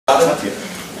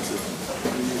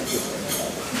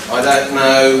I don't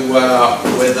know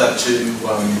whether to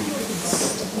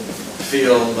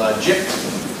feel gypped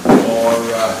or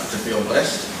to feel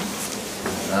blessed.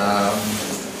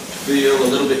 Feel a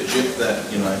little bit gypped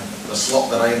that, you know, the slot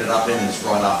that I ended up in is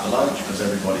right after lunch because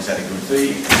everybody's had a good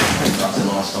feed. That's a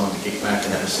nice time to kick back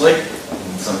and have a sleep.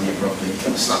 And some of you probably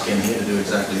snuck in here to do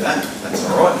exactly that. That's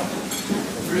all right.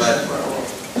 But,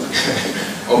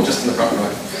 oh, just in the front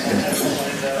row.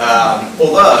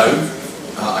 Although,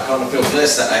 I kind of feel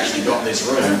blessed that I actually got this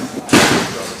room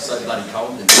because it's so bloody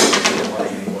cold in here.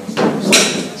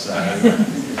 So,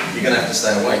 you're going to have to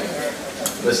stay awake.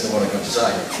 Listen to what I've got to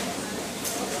say.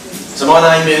 So my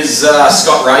name is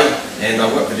Scott Ray, and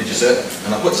I work for DigiCert,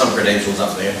 and I put some credentials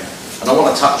up there. And I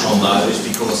want to touch on those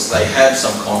because they have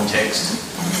some context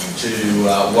to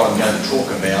what I'm going to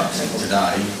talk about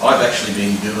today. I've actually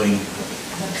been doing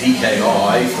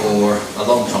PKI for a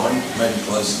long time, maybe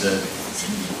close to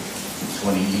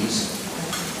 20 years.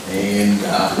 And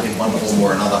in one form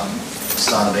or another,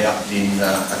 started out in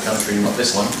a country like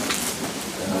this one.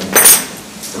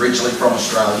 Originally from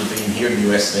Australia, been here in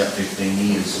the US about 15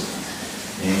 years.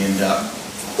 And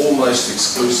almost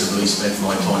exclusively spent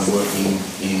my time working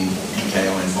in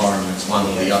PKI environments, one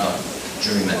or the other,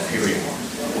 during that period.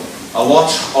 A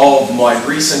lot of my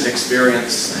recent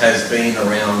experience has been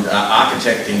around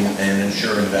architecting and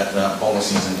ensuring that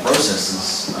policies and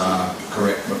processes are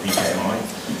correct for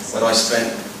PKI. But I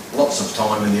spent lots of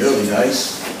time in the early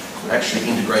days actually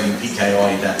integrating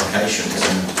PKI into applications.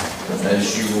 And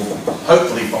as you will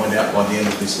hopefully find out by the end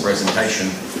of this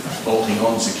presentation, bolting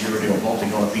on security or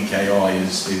bolting on a PKI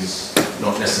is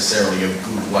not necessarily a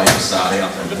good way to start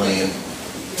out and plan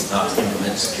to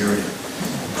implement security.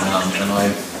 And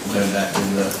I've learned that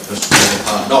in the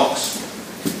hard knocks.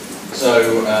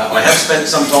 So I have spent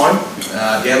some time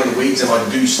down in the weeds, and I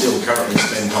do still currently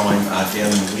spend time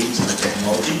down in the weeds of the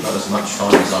technology, not as much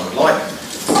time as I would like,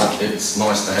 but it's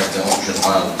nice to have the option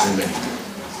available to me.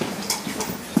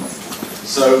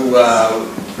 So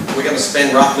we're going to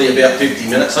spend roughly about 50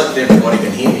 minutes. Hopefully everybody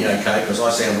can hear me okay, because I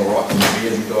sound all right from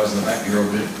here. You guys in the back, you're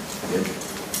all good. Good.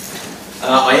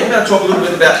 I am going to talk a little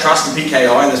bit about trust and PKI,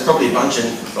 and there's probably a bunch of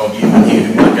you in here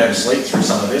who might go to sleep through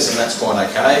some of this, and that's quite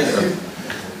okay.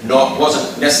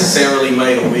 Wasn't necessarily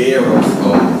made aware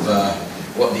of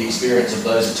what the experience of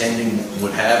those attending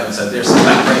would have, and so there's some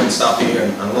background stuff here,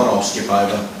 and a lot I'll skip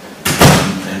over,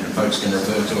 and folks can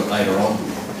refer to it later on.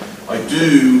 I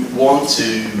do want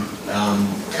to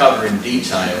cover in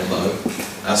detail,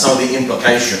 though, some of the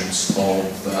implications of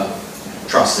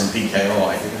trust in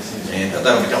PKI, and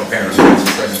that'll become apparent in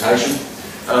this presentation.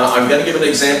 I'm going to give an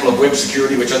example of web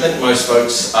security, which I think most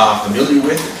folks are familiar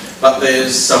with, but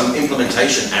there's some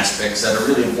implementation aspects that are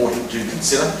really important to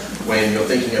consider when you're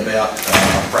thinking about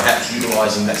perhaps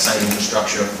utilising that same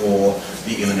infrastructure for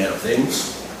the Internet of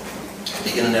Things.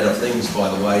 The Internet of Things, by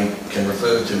the way, can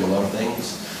refer to a lot of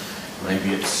things.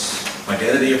 Maybe it's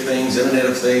identity of things, Internet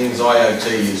of Things. IoT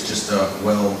is just a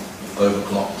well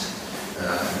overclocked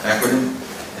acronym.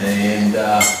 And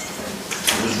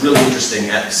it was really interesting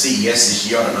at CES this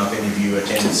year. I don't know if any of you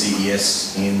attended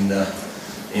CES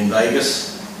in Vegas.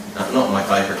 Not my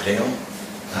favourite town,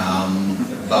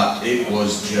 but it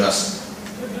was just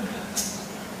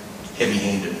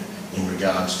heavy-handed in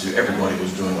regards to everybody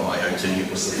was doing IoT. It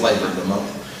was the flavour of the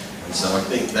month. And so I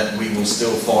think that we will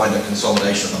still find a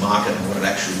consolidation of the market and what it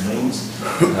actually means.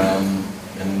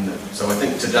 And so I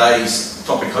think today's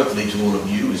topic, hopefully to all of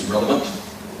you, is relevant.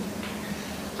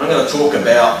 I'm going to talk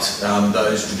about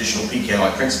those traditional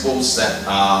PKI principles that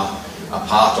are a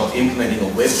part of implementing a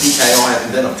web PKI,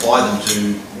 and then apply them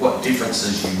to what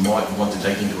differences you might want to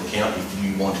take into account if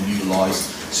you want to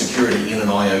utilise security in an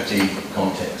IoT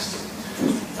context.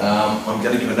 I'm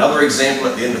going to give another example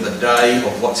at the end of the day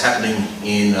of what's happening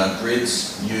in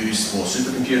grids used for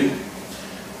supercomputing,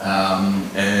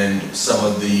 and some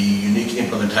of the unique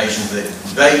implementations that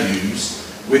they use,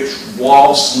 which,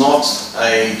 whilst not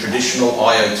a traditional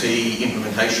IoT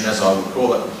implementation as I would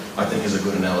call it, I think is a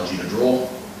good analogy to draw.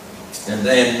 And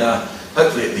then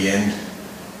hopefully at the end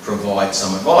provide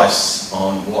some advice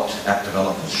on what app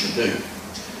developers should do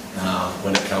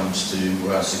when it comes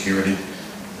to security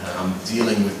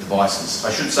dealing with devices.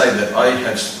 I should say that I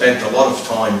have spent a lot of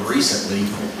time recently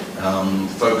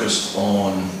focused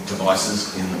on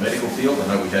devices in the medical field. I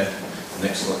know we had an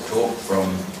excellent talk from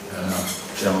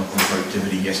a gentleman from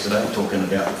Productivity yesterday talking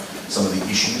about some of the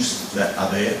issues that are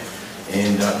there.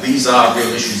 And these are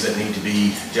real issues that need to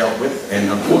be dealt with,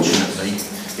 and unfortunately,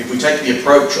 if we take the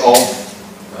approach of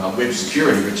web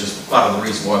security, which is part of the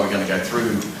reason why we're going to go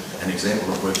through an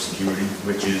example of web security,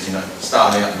 which is,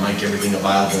 start out and make everything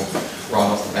available right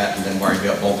off the bat and then worry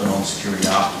about bolting on security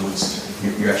afterwards,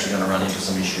 you're actually going to run into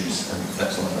some issues, and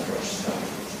that's not an approach to start.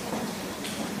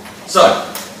 So,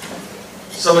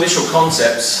 some initial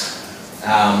concepts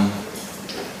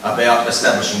about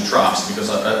establishing trust, because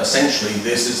essentially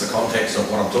this is the context of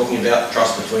what I'm talking about,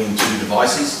 trust between two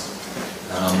devices,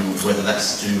 whether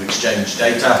that's to exchange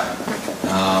data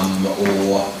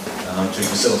or to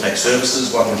facilitate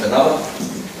services one with another,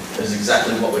 is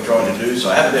exactly what we're trying to do. So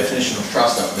I have a definition of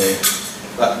trust up there,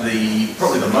 but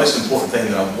probably the most important thing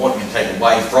that I want you to take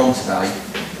away from today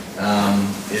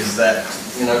is that,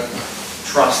 you know,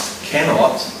 trust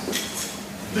cannot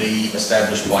be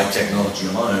established by technology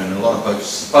alone. And a lot of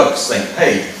folks think,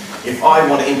 hey, if I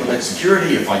want to implement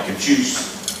security, if I could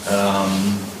choose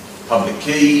public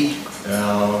key,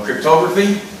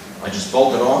 cryptography, I just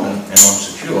bolt it on and I'm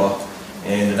secure.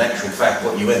 And in actual fact,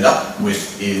 what you end up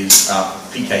with is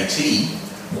PKT,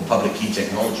 or public key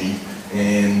technology,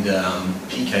 and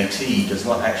PKT does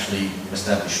not actually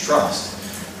establish trust,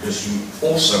 because you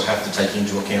also have to take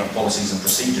into account policies and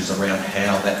procedures around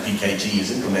how that PKT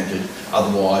is implemented.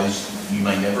 Otherwise, you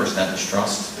may never establish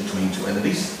trust between two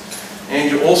entities. And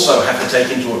you also have to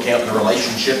take into account the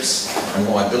relationships and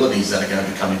liabilities that are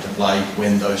going to come into play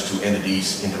when those two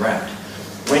entities interact.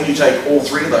 When you take all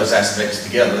three of those aspects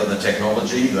together, the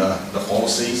technology, the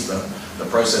policies, the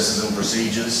processes and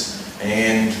procedures,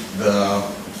 and the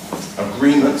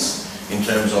agreements in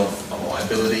terms of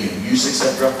liability and use,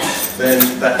 etc.,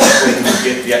 then that's when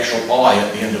you get the actual I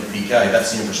at the end of PK.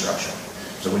 That's the infrastructure.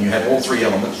 So when you have all three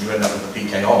elements, you end up with a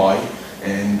PKI,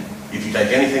 and if you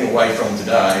take anything away from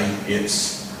today,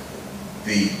 it's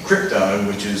the crypto,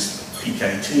 which is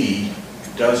PKT,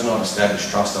 does not establish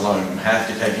trust alone. You have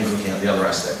to take into account the other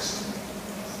aspects.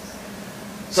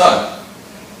 So,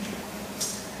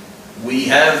 we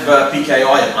have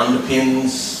PKI. It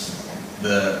underpins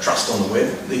the trust on the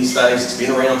web these days. It's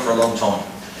been around for a long time.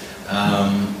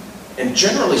 And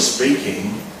generally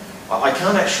speaking, I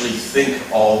can't actually think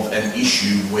of an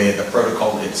issue where the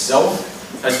protocol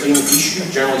itself has been an issue.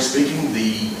 Generally speaking,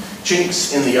 the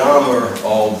chinks in the armor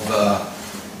of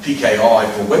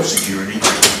PKI for web security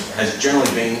has generally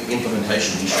been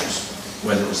implementation issues,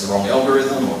 whether it was the wrong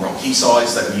algorithm or wrong key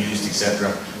size that we used,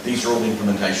 etc. These are all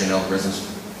implementation algorithms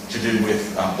to do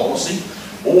with policy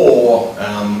or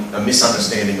a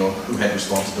misunderstanding of who had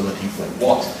responsibility for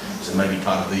what. So maybe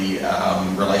part of the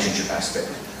relationship aspect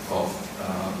of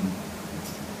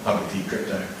public key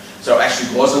crypto. So it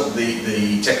actually wasn't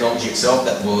the technology itself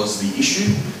that was the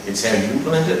issue, it's how you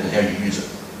implement it and how you use it.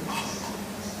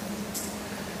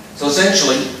 So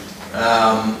essentially,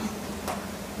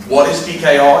 what is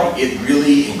PKI? It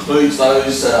really includes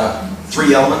those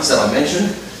three elements that I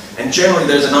mentioned, and generally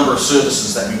there's a number of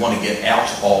services that we want to get out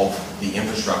of the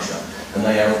infrastructure, and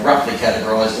they are roughly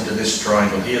categorized into this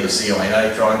triangle here, the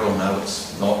CIA triangle. No,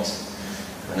 it's not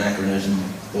an acronym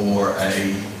or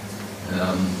a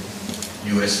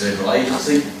US federal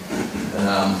agency,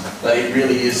 but it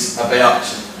really is about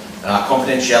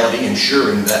confidentiality,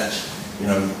 ensuring that, you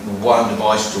know, one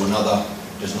device to another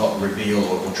does not reveal,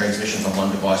 or transmission from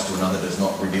one device to another does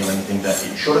not reveal anything that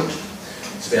it shouldn't.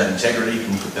 It's about integrity,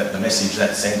 that the message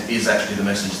that's sent is actually the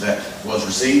message that was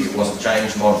received. It wasn't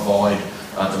changed, modified,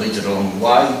 deleted along the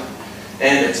way.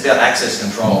 And it's about access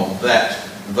control, that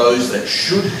those that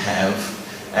should have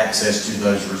access to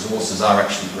those resources are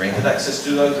actually granted access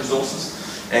to those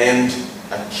resources. And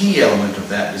a key element of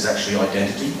that is actually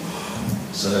identity.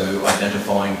 So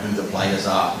identifying who the players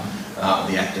are,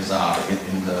 the actors are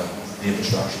in the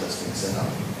infrastructure that's been set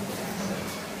up.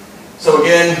 So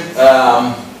again,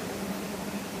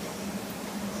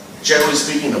 generally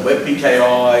speaking, the web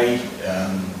PKI,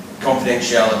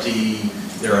 confidentiality,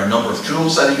 there are a number of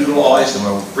tools that are utilised, and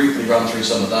we'll briefly run through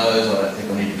some of those. I don't think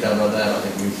we need to cover that. I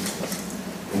think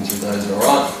we've been through those all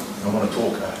right. I want to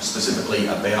talk specifically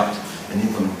about an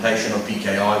implementation of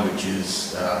PKI, which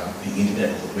is the internet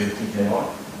or web PKI.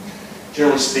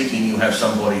 Generally speaking, you have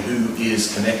somebody who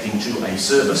is connecting to a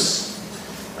service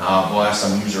via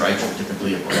some user agent,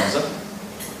 typically a browser,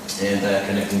 and they're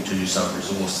connecting to some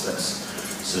resource that's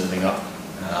serving up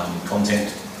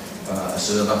content, a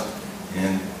server,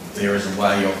 and there is a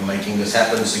way of making this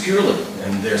happen securely.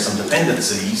 And there are some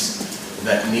dependencies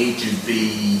that need to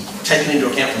be taken into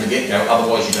account from the get-go,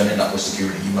 otherwise you don't end up with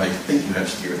security. You may think you have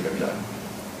security, but you don't.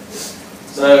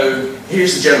 So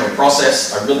here's the general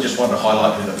process. I really just wanted to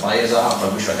highlight who the players are.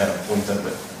 I wish I had a pointer,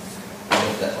 but I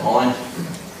left that behind.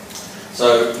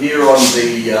 So here on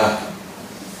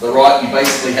the right, you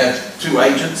basically have two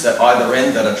agents at either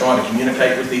end that are trying to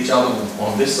communicate with each other.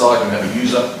 On this side, you have a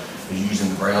user who's using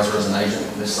the browser as an agent.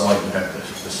 On this side, you have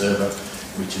the server,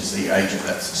 which is the agent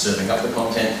that's serving up the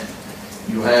content.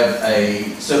 You have a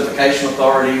certification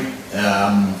authority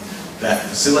that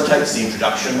facilitates the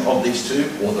introduction of these two,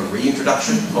 or the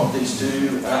reintroduction of these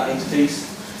two entities.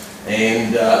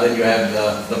 And then you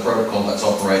have the protocol that's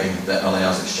operating that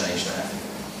allows exchange to happen.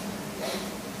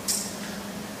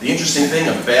 The interesting thing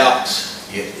about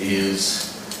it is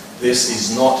this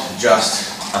is not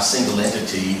just a single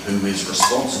entity who is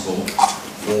responsible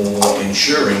for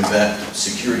ensuring that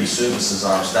security services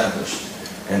are established.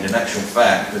 And in actual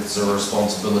fact, it's a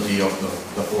responsibility of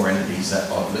the four entities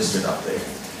that I've listed up there.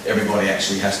 Everybody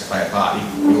actually has to play a part.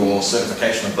 If your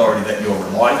certification authority that you're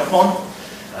relying upon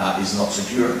is not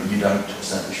secure, you don't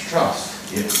establish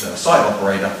trust. If the site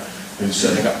operator who's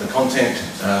serving up the content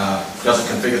doesn't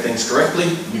configure things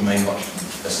correctly, you may not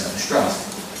establish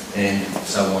trust, and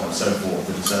so on and so forth.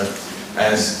 And so,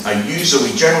 as a user,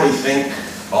 we generally think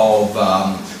of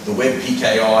the web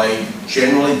PKI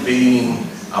generally being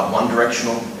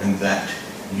one-directional, in that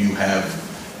you have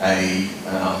a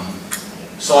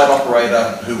site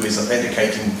operator who is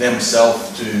authenticating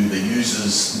themselves to the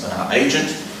user's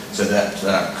agent, so that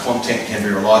content can be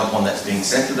relied upon that's being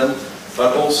sent to them.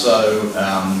 But also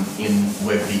in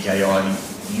web PKI,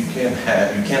 you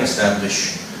can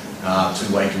establish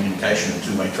two-way communication and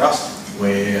two-way trust,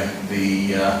 where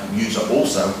the user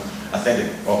also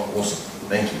authenticates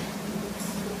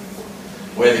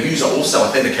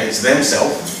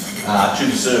themselves to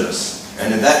the service.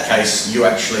 And in that case, you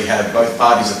actually have both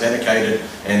parties authenticated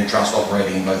and trust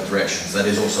operating in both directions. That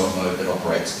is also a mode that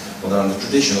operates, although in the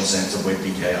traditional sense of web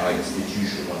PKI, it's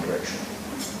usually one direction.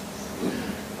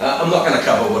 I'm not going to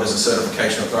cover what is a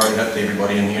certification authority. Hopefully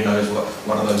everybody in here knows what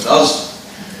one of those does.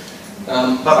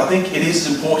 But I think it is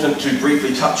important to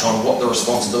briefly touch on what the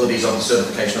responsibilities of the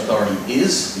certification authority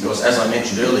is, because as I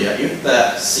mentioned earlier, if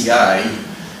that CA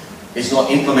is not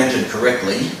implemented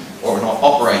correctly or not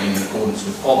operating in accordance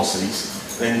with policies,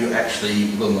 then you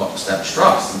actually will not establish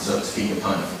trust, and so it's a key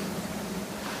component.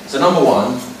 So number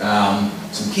one,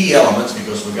 some key elements,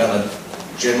 because we're going to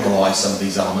generalise some of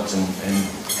these elements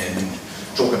and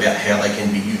talk about how they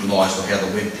can be utilised or how the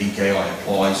web PKI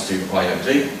applies to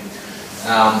IoT.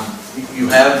 You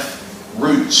have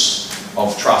roots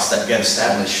of trust that get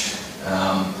established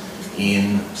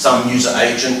in some user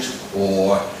agent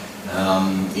or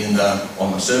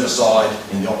on the server side,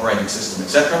 in the operating system,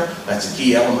 etc. That's a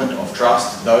key element of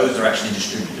trust. Those are actually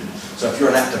distributed. So if you're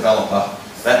an app developer,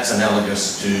 that's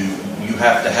analogous to you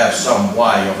have to have some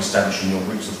way of establishing your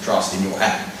roots of trust in your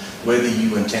app. Whether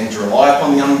you intend to rely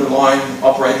upon the underlying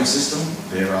operating system,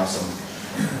 there are some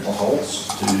potholes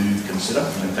to consider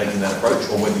when taking that approach,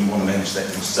 or whether you want to manage that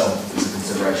yourself is a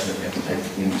consideration that you have to take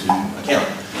into account.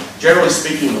 Generally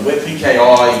speaking, the web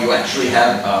PKI, you actually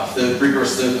have a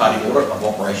rigorous third-party audit of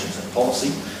operations and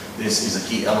policy. This is a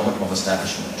key element of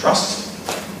establishing trust,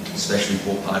 especially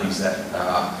for parties that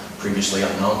are previously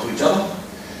unknown to each other.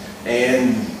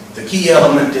 And the key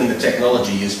element in the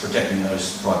technology is protecting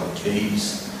those private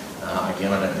keys.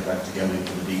 Again, I don't think I have to go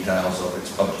into the details of its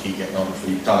public key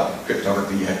technology.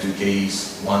 Cryptography, you have two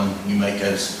keys. One you make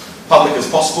as public as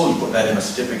possible, you put that in a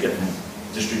certificate and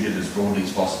distribute it as broadly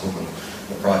as possible. And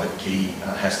the private key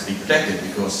has to be protected,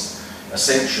 because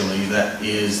essentially that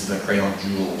is the crown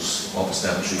jewels of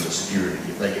establishing the security.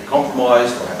 If they get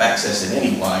compromised or have access in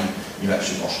any way, you've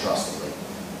actually lost trust in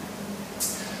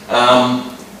them.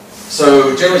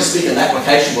 So generally speaking, an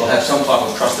application will have some type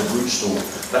of trusted root store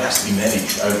that has to be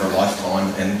managed over a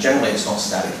lifetime, and generally it's not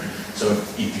static. So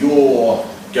if you're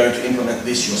going to implement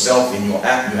this yourself in your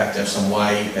app, you have to have some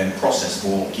way and process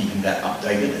for keeping that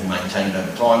updated and maintained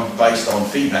over time, based on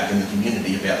feedback in the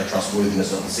community about the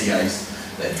trustworthiness of the CAs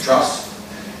that you trust.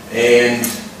 And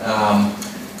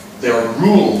there are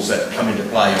rules that come into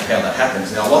play of how that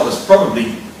happens. Now, a lot of us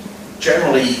probably,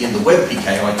 generally in the web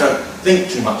PKI, don't think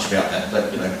too much about that, but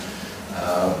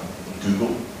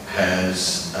Google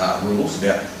has rules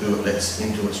about who it lets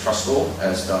into its trust store,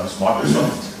 as does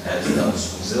Microsoft, as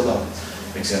does Mozilla,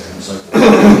 etc. and so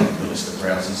forth. The list of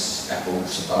browsers, Apple,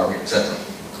 Safari, etc.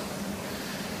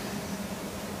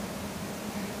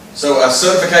 So a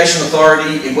certification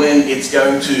authority, when it's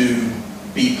going to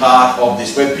be part of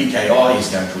this web PKI, is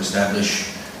going to establish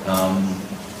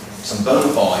some bona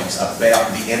fides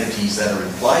about the entities that are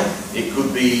in play. It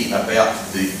could be about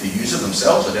the user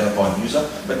themselves, identifying the user,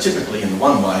 but typically in the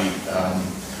one-way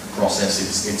process,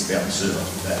 it's about the server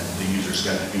that the user is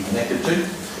going to be connected to.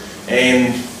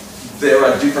 And there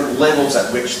are different levels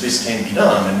at which this can be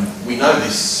done, and we know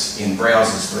this in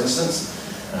browsers, for instance.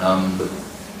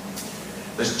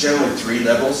 There's generally three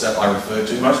levels that I refer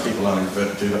to. Most people only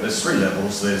refer to, but there's three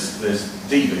levels. There's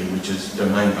DV, which is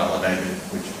domain validated,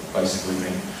 which basically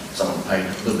means someone paid a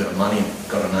little bit of money and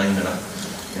got a name and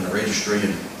in a registry,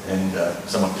 and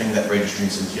someone pinged that registry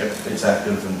and says, yep, it's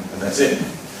active, and that's it.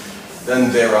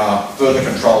 Then there are further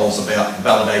controls about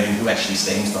validating who actually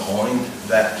stands behind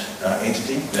that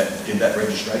entity that did that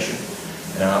registration,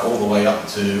 all the way up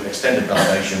to extended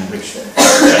validation, which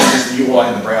changes the UI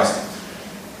in the browser.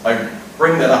 I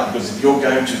bring that up because if you're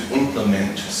going to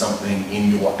implement something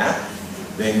in your app,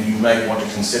 then you may want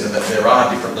to consider that there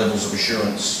are different levels of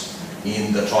assurance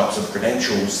in the types of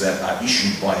credentials that are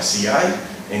issued by a CA,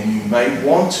 and you may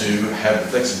want to have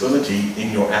flexibility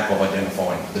in your app of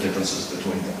identifying the differences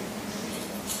between them.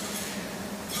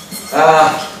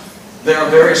 There are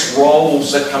various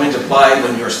roles that come into play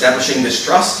when you're establishing this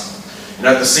trust. You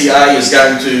know, the CA is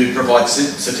going to provide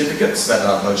certificates that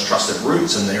are those trusted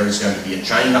roots, and there is going to be a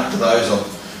chain up to those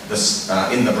of this,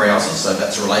 in the browsers, so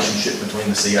that's a relationship between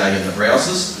the CA and the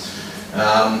browsers.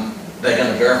 They're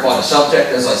going to verify the subject,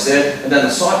 as I said, and then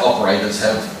the site operators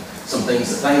have some things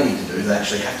that they need to do. They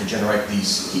actually have to generate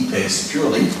these key pairs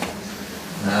securely,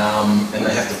 and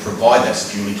they have to provide that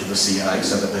securely to the CA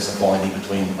so that there's a binding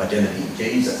between identity and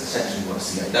keys. That's essentially what a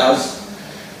CA does.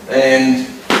 And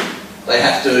they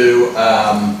have to,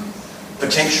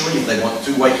 potentially, if they want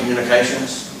two-way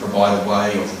communications, provide a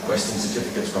way of requesting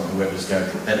certificates from whoever's going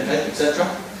to authenticate, etc.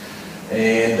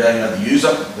 And the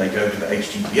user, they go to the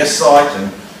HTTPS site,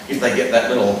 and if they get that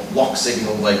little lock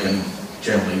signal, they can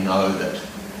generally know that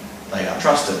they are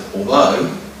trusted.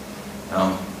 Although,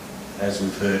 as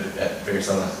we've heard at various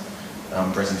other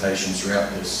presentations throughout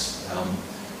this,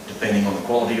 depending on the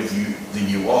quality of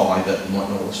the UI, that might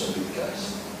not also be the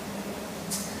case.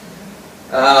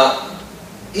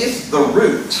 If the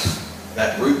root,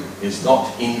 that root is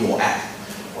not in your app,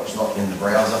 or it's not in the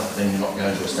browser, then you're not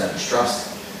going to establish trust.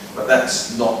 But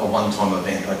that's not a one-time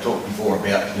event. I talked before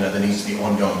about, there needs to be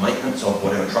ongoing maintenance of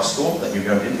whatever trust score that you're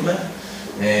going to implement.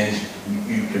 And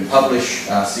you can publish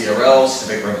CRLs,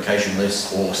 certificate revocation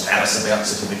lists, or status about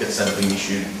certificates that have been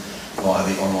issued via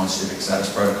the online certificate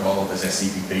status protocol. There's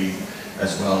SCPP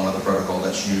as well, another protocol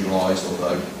that's utilised,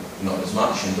 although not as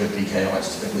much. And with PKI,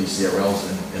 it's typically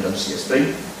CRLs and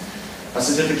OCSB. A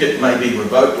certificate may be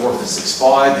revoked, or if it's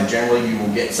expired, then generally you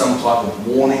will get some type of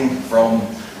warning from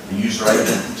the user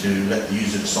agent to let the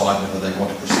user decide whether they want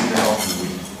to proceed or not. And we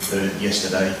heard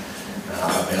yesterday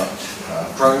about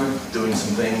Chrome doing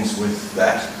some things with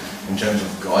that in terms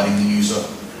of guiding the user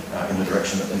in the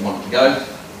direction that they want to go.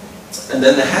 And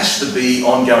then there has to be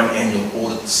ongoing annual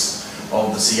audits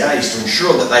of the CAs to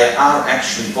ensure that they are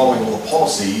actually following all the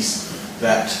policies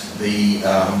that the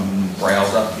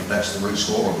browser, if that's the root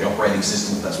score, or the operating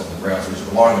system, if that's what the browser is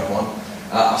relying upon,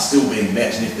 are still being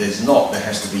met. And if there's not, there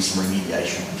has to be some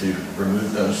remediation to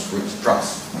remove those roots of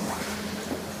trust.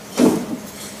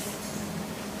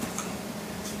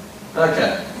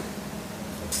 Okay.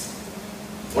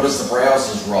 What is the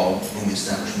browser's role in the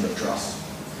establishment of trust?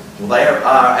 Well, they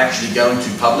are actually going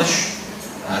to publish,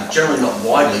 generally not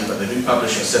widely, but they do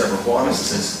publish a set of requirements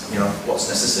that says, what's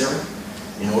necessary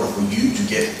in order for you to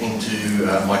get into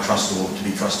my trust or to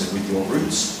be trusted with your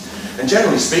roots. And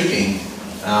generally speaking,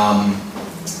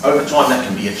 over time that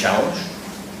can be a challenge.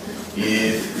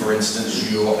 If, for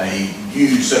instance, you're a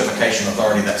new certification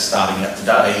authority that's starting out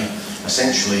today,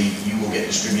 essentially you will get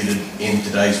distributed in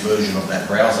today's version of that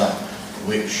browser,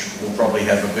 which will probably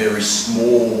have a very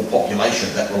small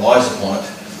population that relies upon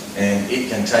it, and it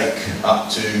can take up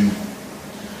to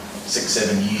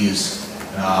 6-7 years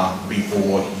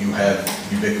before you have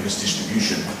ubiquitous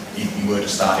distribution if you were to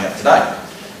start out today.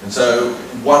 And so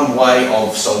one way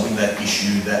of solving that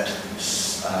issue that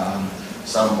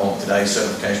some of today's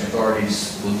certification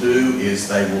authorities will do is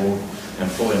they will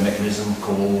employ a mechanism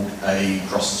called a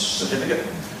cross certificate.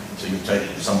 So you take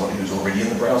somebody who's already in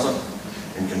the browser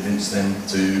and convince them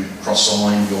to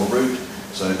cross-sign your root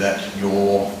so that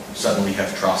you suddenly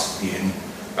have trust in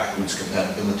backwards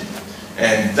compatibility.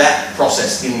 And that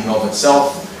process in and of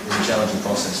itself is a challenging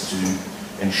process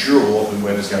to ensure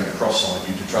whoever's going to cross-sign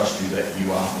you to trust you that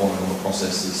you are following all the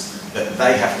processes that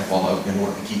they have to follow in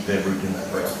order to keep their root in that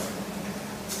browser.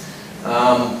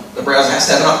 The browser has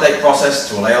to have an update process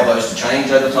to allow those to change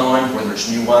over time, whether it's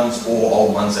new ones or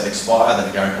old ones that expire that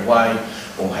are going away,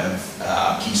 or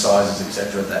have key sizes,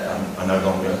 etc., that are no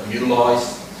longer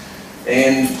utilised.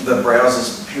 And the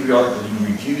browsers periodically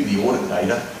review the audit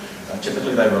data.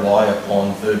 Typically they rely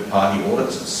upon third-party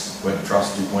audits. It's Web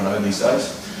Trust 2.0 these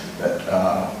days, that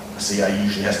a CA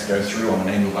usually has to go through on an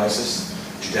annual basis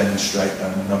to demonstrate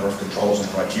a number of controls and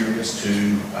criteria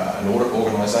to an audit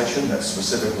organisation that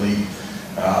specifically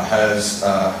has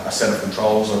a set of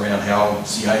controls around how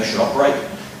CA should operate,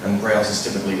 and browsers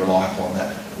typically rely upon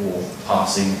that for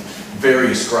passing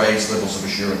various grades, levels of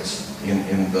assurance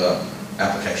in the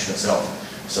application itself.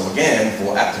 So again,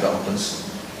 for app developers,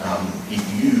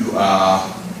 if you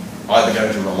are either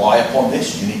going to rely upon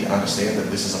this, you need to understand that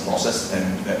this is a process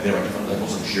and that there are different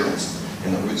levels of assurance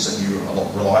in the routes that you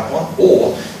rely upon.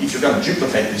 Or if you're going to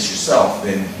duplicate this yourself,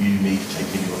 then you need to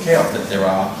take into account that there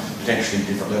are potentially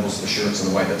different levels of assurance in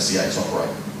the way that CAs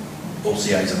operate. All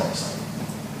CAs are not the same.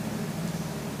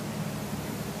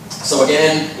 So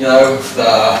again, you know,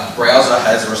 the browser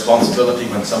has a responsibility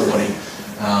when somebody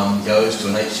goes to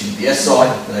an HTTPS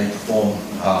site. They perform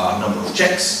a number of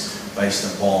checks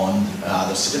based upon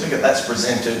the certificate that's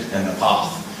presented and the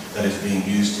path that is being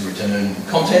used to return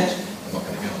content. I'm not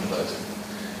going to go into those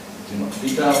in too much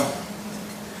detail.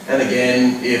 And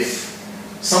again, if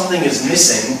something is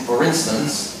missing, for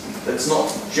instance, it's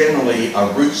not generally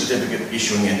a root certificate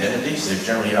issuing identities. There's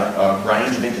generally a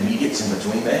range of intermediates in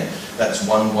between there. That's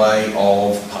one way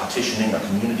of partitioning a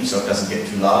community so it doesn't get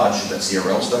too large, that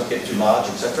CRLs don't get too large,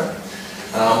 etc.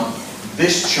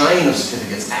 This chain of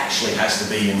certificates actually has to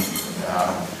be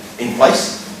in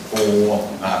place for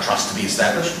trust to be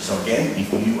established. So again,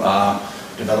 if you are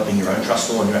developing your own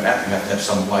trust law in your app, you have to have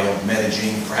some way of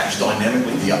managing, perhaps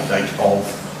dynamically, the update of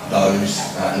those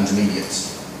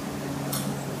intermediates.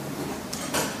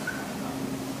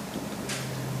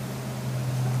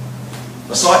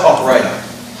 The site operator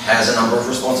has a number of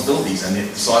responsibilities, and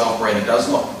if the site operator does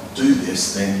not do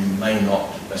this, then you may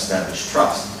not establish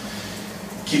trust.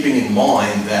 Keeping in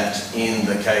mind that in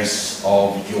the case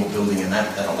of if you're building an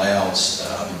app that allows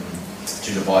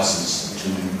two devices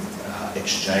to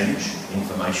exchange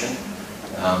information,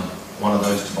 one of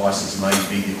those devices may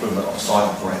be the equivalent of a site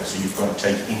operator, so you've got to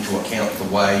take into account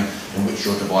the way in which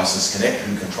your devices connect,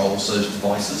 who controls those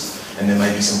devices, and there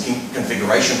may be some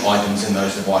configuration items in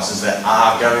those devices that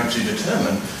are going to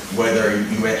determine whether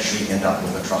you actually end up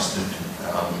with a trusted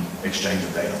exchange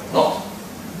of data or not.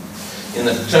 In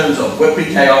the terms of Web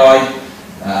PKI,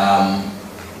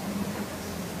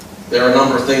 there are a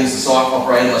number of things the site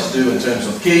operator must do in terms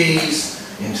of keys,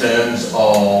 in terms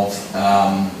of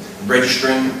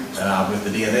registering with the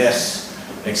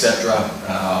DNS, etc.,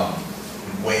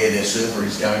 where their server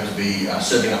is going to be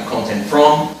serving up content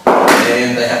from,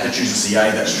 and they have to choose a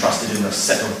CA that's trusted in a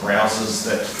set of browsers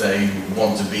that they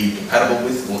want to be compatible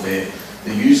with for their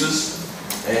users.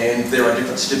 And there are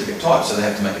different certificate types, so they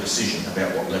have to make a decision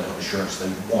about what level of assurance they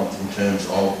want in terms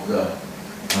of the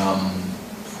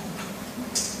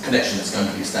connection that's going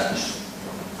to be established.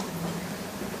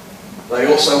 They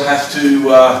also have to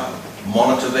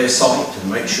monitor their site to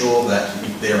make sure that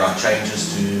if there are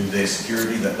changes to their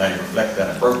security that they reflect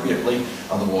that appropriately.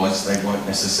 Otherwise they won't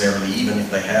necessarily, even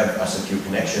if they have a secure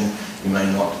connection, you may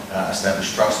not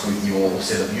establish trust with your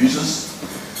set of users.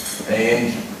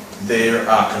 And there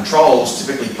are controls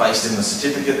typically placed in the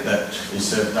certificate that is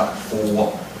served up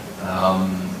for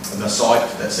the site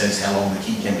that says how long the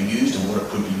key can be used and what it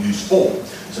could be used for.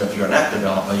 So if you're an app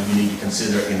developer, you need to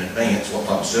consider in advance what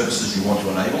type of services you want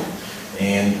to enable,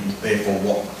 and therefore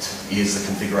what is the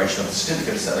configuration of the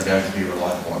certificates that are going to be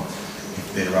relied upon.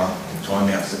 If there are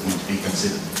timeouts that need to be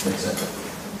considered, etc.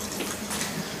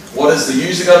 What is the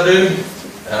user going to do?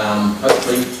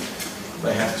 Hopefully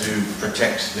they have to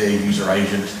protect their user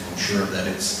agent, ensure that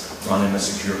it's run in a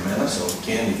secure manner. So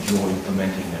again, if you're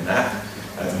implementing an app,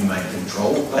 you may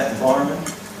control that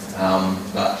environment,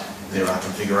 but there are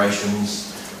configurations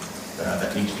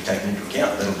that need to be taken into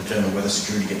account that will determine whether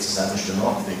security gets established or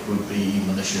not. There could be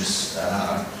malicious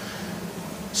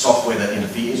software that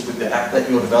interferes with the app that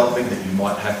you're developing that you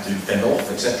might have to fend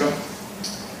off, etc.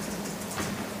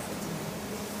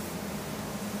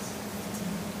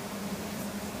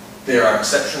 There are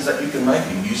exceptions that you can make.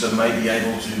 A user may be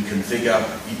able to configure,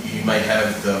 you may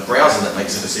have the browser that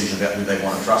makes a decision about who they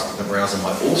want to trust, but the browser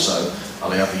might also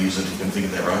allow the user to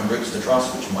configure their own routes to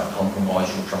trust, which might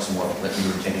compromise your trust model that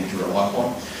you're intending to rely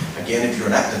upon. Again, if you're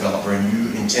an app developer and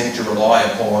you intend to rely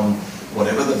upon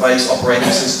whatever the base operating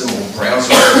system or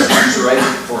browser as a user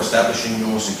agent for establishing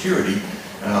your security,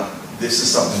 this is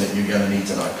something that you're going to need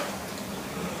to know.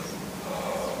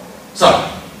 So,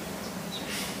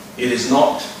 it is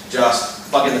not just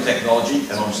plug in the technology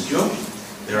and I'm secure.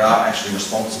 There are actually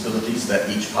responsibilities that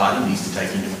each party needs to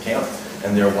take into account,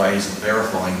 and there are ways of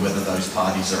verifying whether those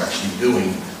parties are actually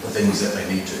doing the things that they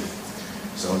need to.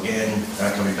 So again,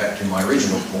 coming back to my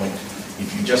original point,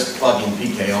 if you just plug in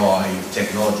PKI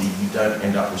technology, you don't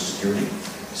end up with security.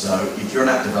 So if you're an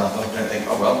app developer, don't think,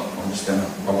 oh well, I'm just going to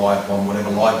rely upon whatever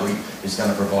library is going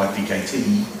to provide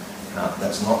PKT.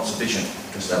 That's not sufficient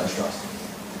to establish trust.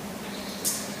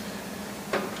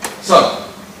 So,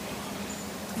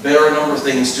 there are a number of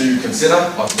things to consider.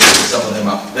 I've put some of them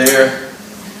up there.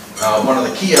 One of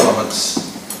the key elements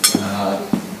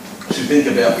to think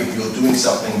about if you're doing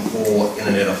something for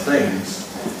Internet of Things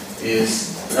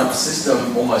is a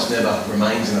system almost never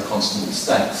remains in a constant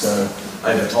state. So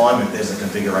over time, if there's a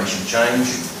configuration change,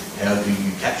 how do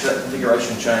you capture that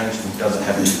configuration change, and does it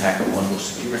have an impact on your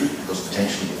security? Because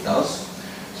potentially it does.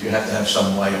 So you have to have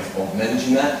some way of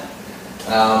managing that.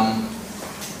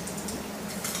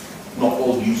 Not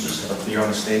all users have a clear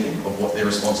understanding of what their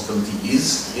responsibility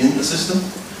is in the system.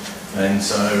 And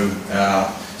so,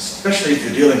 especially if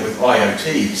you're dealing with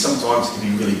IoT, sometimes it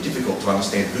can be really difficult to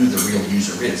understand who the real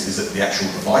user is. Is it the actual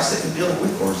device that you're dealing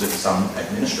with, or is it some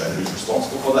administrator who's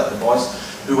responsible for that device,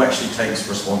 who actually takes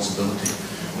responsibility?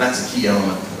 And that's a key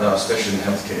element, especially in the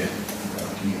healthcare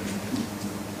community.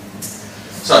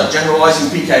 So, generalizing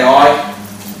PKI,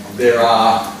 there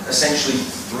are essentially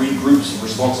three groups of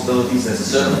responsibilities. There's a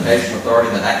certification authority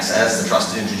that acts as the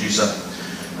trusted introducer.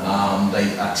 They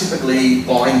are typically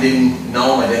binding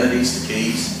known identities to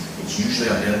keys. It's usually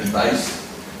identity-based.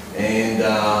 And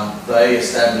they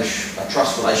establish a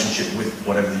trust relationship with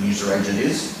whatever the user agent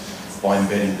is by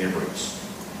embedding their roots.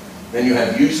 Then you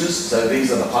have users. So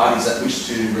these are the parties that wish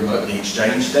to remotely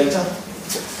exchange data.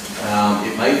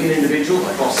 It may be an individual,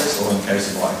 a process, or in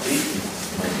case of IoT,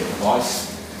 it may be a device.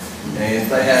 And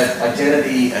they have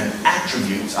identity and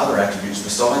attributes, other attributes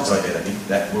besides identity,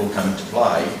 that will come into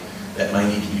play that may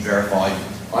need to be verified.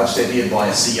 I've said here by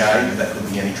a CA, but that could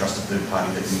be any trusted third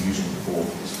party that you're using for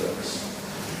this purpose.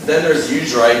 And then there's the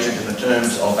user agent in the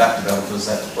terms of app developers.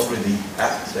 That's probably the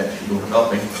app that you're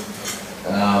developing.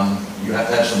 You have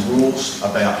to have some rules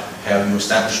about how you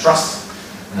establish trust.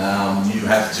 You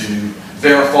have to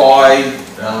verify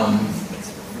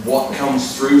what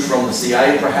comes through from the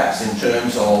CA, perhaps in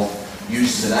terms of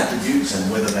uses and attributes and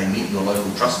whether they meet your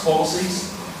local trust policies.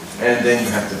 And then you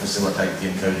have to facilitate the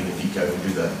encoding and decoding and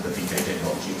do the PK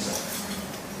technology itself.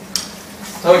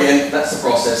 So again, that's the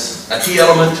process. A key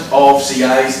element of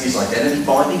CAs is identity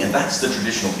binding, and that's the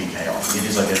traditional PKI. It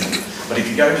is identity. But if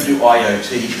you're going to do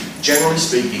IoT, generally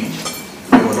speaking,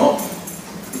 you are not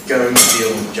going to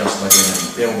deal with just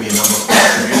identity. There will be a number of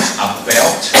attributes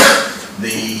about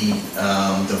the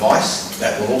device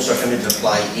that will also come into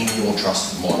play in your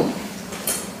trust model.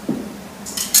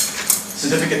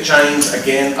 Certificate chains,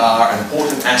 again, are an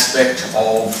important aspect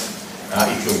of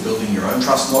if you're building your own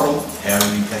trust model, how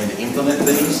you plan to implement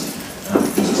these,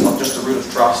 because it's not just a root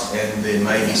of trust, and there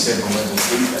may be several levels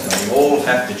to it, and they all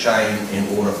have to chain in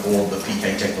order for the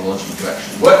PK technology to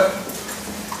actually work.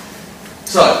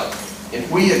 So, if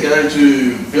we are going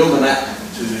to build an app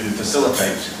to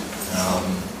facilitate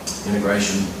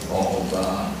integration of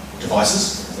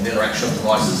devices and interaction of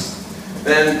devices,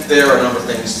 then there are a number of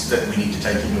things that we need to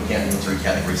take into account in the three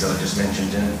categories that I just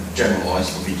mentioned and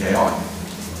generalised for PKI.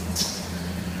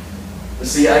 The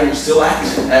CA will still act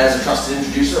as a trusted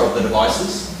introducer of the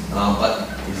devices, but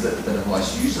is it the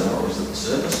device user or is it the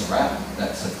service or app?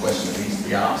 That's a question that needs to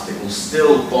be asked. It will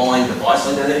still bind device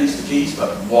identities to keys,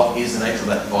 but what is the nature of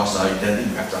that device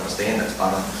identity? You have to understand that's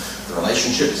part of the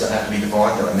relationships that have to be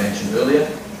defined that I mentioned earlier.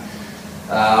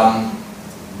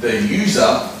 The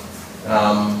user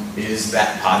is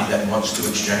that party that wants to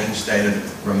exchange data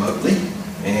remotely,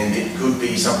 and it could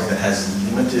be something that has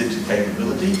limited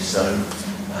capability. So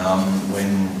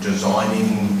when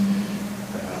designing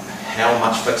how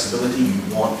much flexibility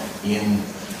you want in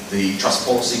the trust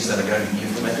policies that are going to be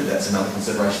implemented, that's another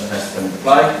consideration that has to come into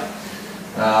play.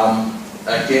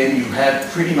 Again, you have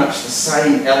pretty much the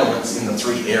same elements in the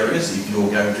three areas if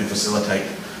you're going to facilitate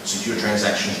secure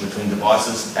transactions between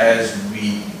devices as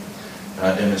we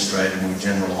demonstrated and we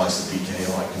generalised the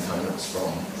PKI components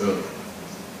from earlier.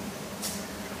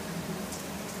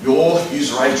 Your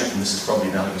user agent, and this is probably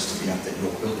analogous to the app that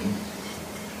you're building,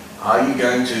 are you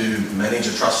going to manage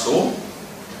a trust store?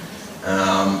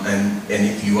 And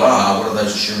if you are, what are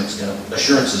those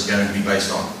assurances going to be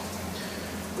based on?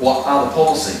 What are the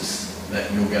policies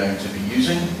that you're going to be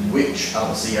using? Which are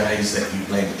the CAs that you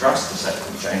plan to trust? Because that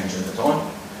could change over time.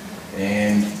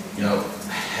 And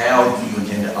how do you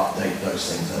intend to update those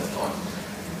things over time?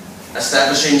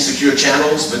 Establishing secure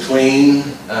channels between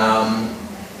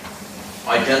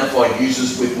identified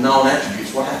users with known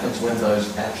attributes. What happens when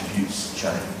those attributes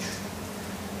change?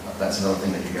 That's another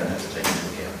thing that you're going to have to take into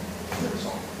account in the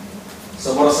design.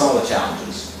 So what are some of the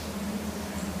challenges?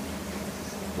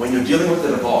 When you're dealing with the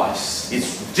device,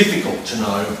 it's difficult to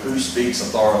know who speaks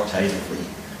authoritatively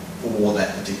for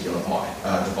that particular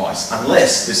device,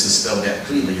 unless this is spelled out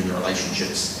clearly in the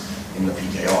relationships in the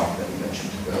PKI that we mentioned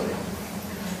earlier.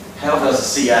 How does a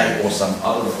CA or some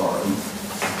other authority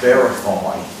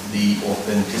verify the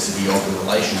authenticity of the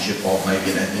relationship of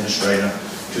maybe an administrator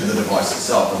to the device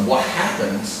itself? And what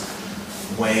happens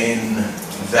when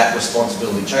that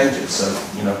responsibility changes. So,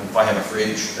 you know, if I have a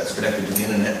fridge that's connected to the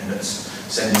internet and it's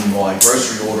sending my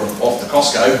grocery order off to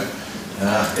Costco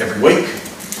every week,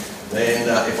 then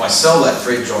if I sell that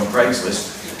fridge on Craigslist,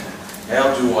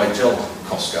 how do I tell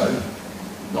Costco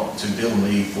not to bill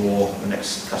me for the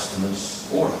next customer's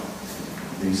order?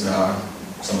 These are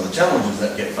some of the challenges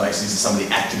that get faced. These are some of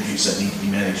the attributes that need to be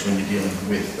managed when you're dealing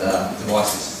with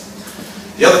devices.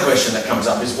 The other question that comes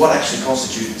up is what actually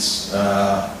constitutes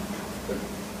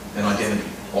an identity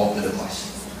of the device?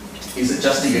 Is it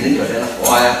just a unique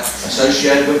identifier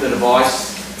associated with the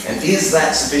device? And is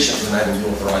that sufficient to enable the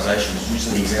authorizations?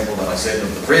 Using the example that I said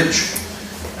of the fridge,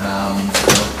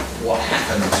 what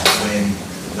happens when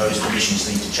those permissions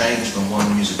need to change from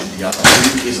one user to the other?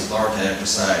 Who is authoritative to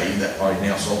say that I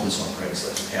now sold this on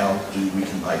Craigslist? How do we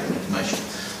convey the information?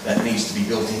 That needs to be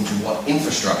built into what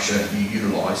infrastructure you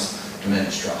utilise to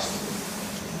manage trust.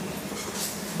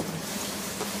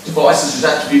 Devices whose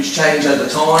attributes change over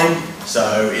time.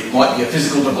 So it might be a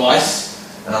physical device.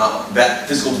 That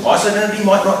physical device identity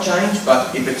might not change,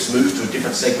 but if it's moved to a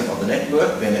different segment of the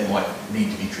network, then it might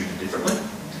need to be treated differently.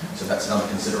 So that's another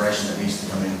consideration that needs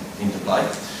to come into play.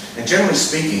 And generally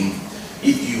speaking,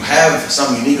 if you have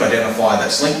some unique identifier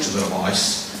that's linked to the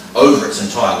device over its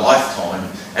entire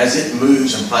lifetime, as it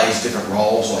moves and plays different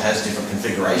roles or has different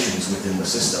configurations within the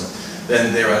system,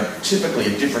 then there are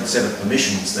typically a different set of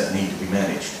permissions that need to be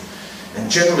managed. And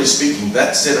generally speaking,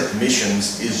 that set of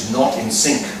permissions is not in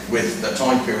sync with the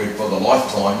time period for the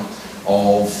lifetime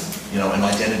of, you know, an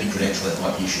identity credential that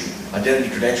might be issued. Identity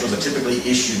credentials are typically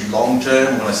issued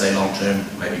long-term. When I say long-term,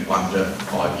 maybe 1 to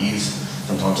 5 years,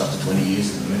 sometimes up to 20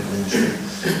 years in the medical industry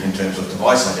in terms of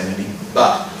device identity.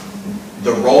 But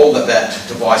the role that that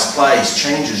device plays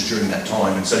changes during that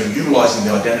time, and so utilising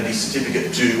the identity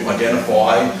certificate to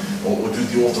identify or do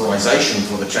the authorisation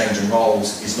for the change in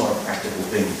roles is not a practical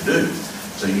thing to do.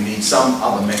 So you need some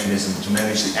other mechanism to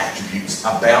manage the attributes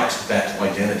about that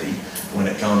identity when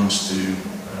it comes to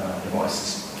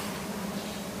devices.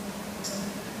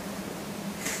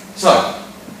 So,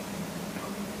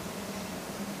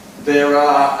 there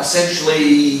are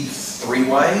essentially 3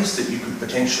 ways that you could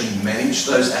potentially manage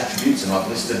those attributes, and I've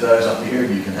listed those up here.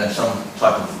 You can have some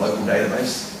type of local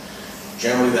database.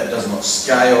 Generally that does not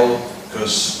scale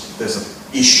because there's an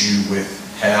issue with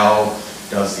how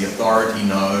does the authority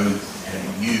know,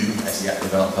 and you as the app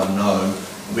developer know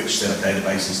which set of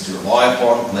databases to rely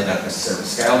upon, and they don't necessarily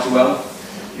scale too well.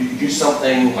 You could use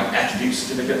something like attribute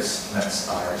certificates, that's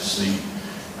RFC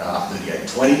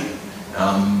 3820,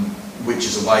 which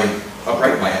is a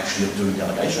great way actually of doing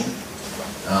delegation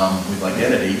with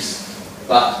identities.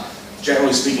 But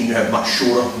generally speaking, you have much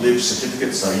shorter lived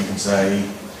certificates, so you can say,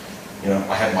 you know,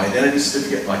 I have my identity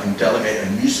certificate, I can delegate a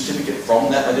new certificate from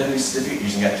that identity certificate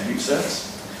using attribute certs,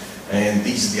 and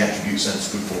these are the attributes that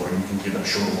it's good for, and you can give it a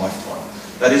shorter lifetime.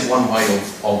 That is one way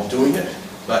of doing it,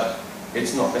 but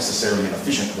it's not necessarily an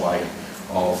efficient way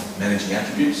of managing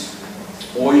attributes.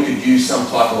 Or you could use some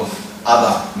type of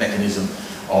other mechanism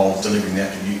of delivering the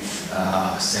attributes.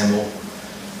 SAML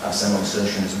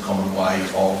insertion is a common way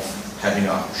of having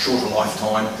a shorter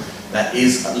lifetime that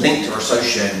is linked or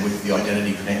associated with the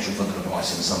identity credential for the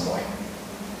device in some way.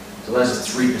 So those are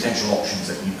 3 potential options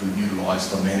that you could utilise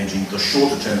for managing the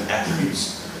shorter term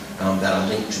attributes that are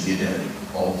linked to the identity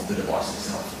of the device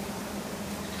itself.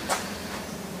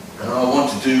 And I want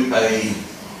to do a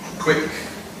quick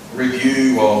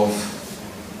review of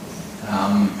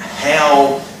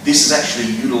how this is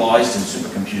actually utilised in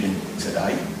supercomputing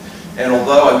today. And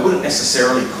although I wouldn't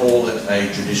necessarily call it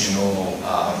a traditional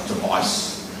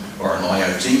device or an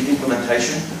IoT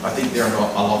implementation, I think there are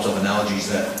not a lot of analogies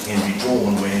that can be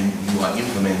drawn when you are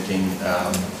implementing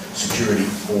security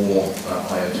for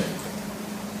IoT.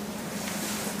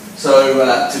 So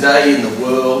today in the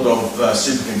world of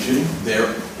supercomputing,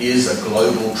 there is a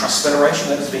global trust federation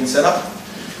that has been set up.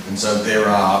 And so there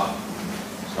are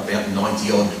about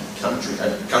 90 odd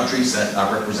countries that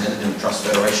are represented in the trust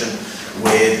federation,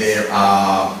 where there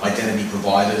are identity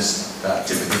providers,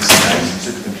 typically CAs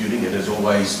in supercomputing. It is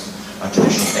always a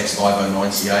traditional X509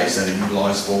 CAs that are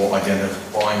utilised for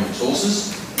identifying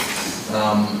resources.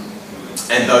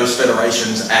 And those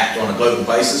federations act on a global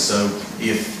basis, so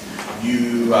if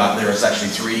there is actually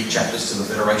 3 chapters to the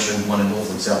federation, one in North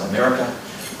and South America,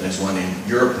 there's one in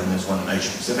Europe, and there's one in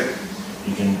Asia Pacific.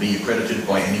 You can be accredited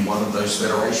by any one of those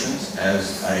federations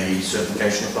as a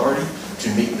certification authority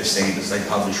to meet the standards. They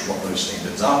publish what those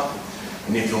standards are.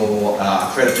 And if you're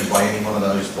accredited by any one of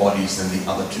those bodies, then the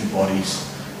other 2 bodies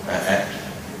at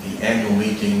the annual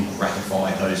meeting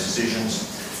ratify those decisions,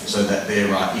 so that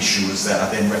there are issuers that are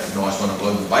then recognised on a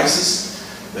global basis.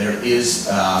 There is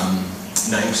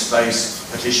namespace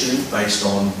partitioning based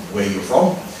on where you're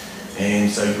from, and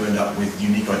so you end up with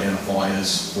unique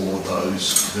identifiers for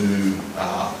those who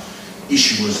are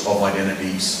issuers of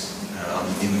identities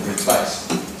in the grid space.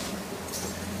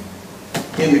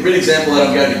 In the grid example that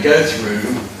I'm going to go through,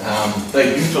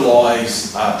 they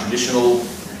utilise traditional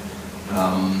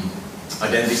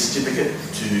identity certificate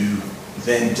to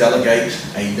then delegate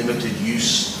a limited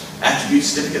use attribute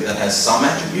certificate that has some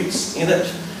attributes in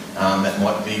it that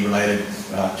might be related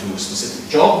to a specific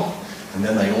job, and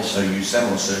then they also use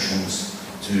SAML assertions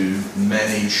to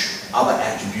manage other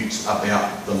attributes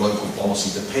about the local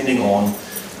policy depending on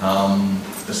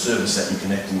the service that you're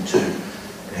connecting to.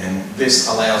 And this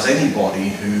allows anybody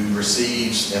who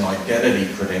receives an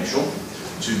identity credential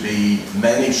to be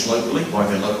managed locally by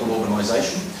their local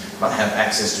organisation, but have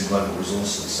access to global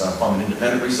resources. So if I'm an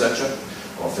independent researcher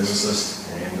or a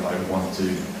physicist and I want to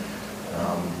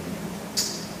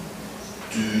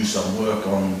do some work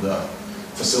on the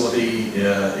facility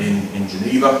in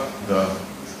Geneva, the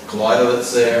collider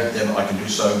that's there, then I can do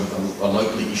so with a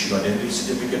locally issued identity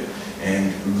certificate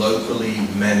and locally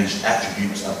managed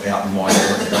attributes about my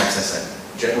ability to access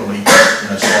that. Generally,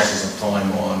 slices of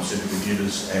time on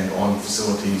supercomputers and on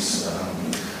facilities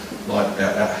like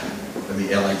the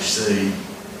LHC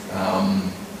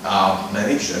are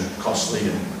managed and costly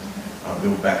and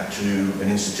built back to an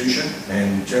institution.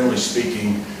 And generally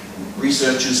speaking,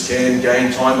 researchers can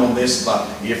gain time on this, but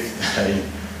if they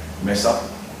mess up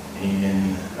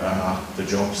in the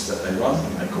jobs that they run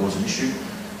and they cause an issue,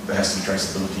 there has to be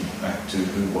traceability back to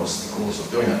who was the cause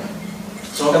of doing that.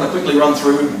 So I'm going to quickly run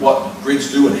through what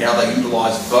grids do and how they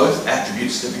utilise both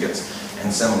attribute certificates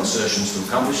and SAML assertions to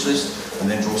accomplish this, and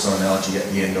then draw some analogy at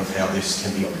the end of how this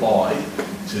can be applied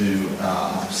to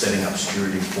setting up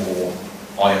security for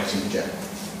IoT in general.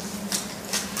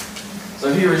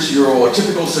 So here is your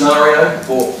typical scenario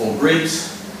for grids.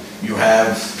 You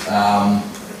have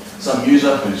some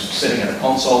user who's sitting at a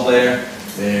console there.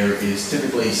 There is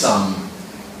typically some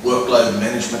workload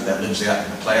management that lives out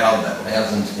in the cloud that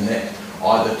allows them to connect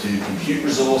either to compute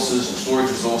resources or storage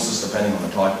resources, depending on the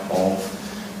type of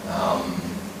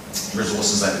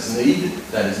resources that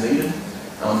is needed.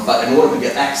 But in order to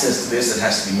get access to this, it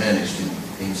has to be managed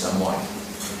in some way.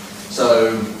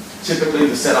 So typically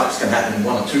the setups can happen in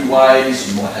one or two ways.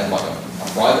 You might have like a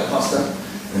private cluster,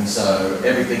 and so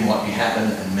everything might be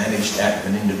happened and managed at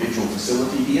an individual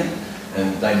facility here,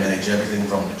 and they manage everything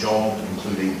from the job,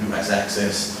 including who has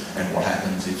access and what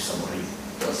happens if somebody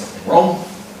does something wrong.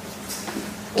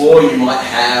 Or you might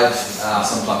have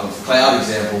some type of cloud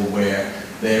example where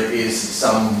there is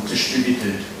some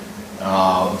distributed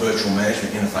virtual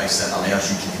management interface that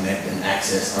allows you to connect and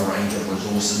access a range of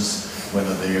resources,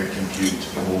 whether they're compute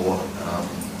or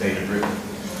data-driven.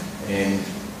 And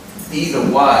either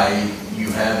way, you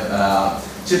have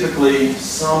typically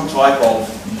some type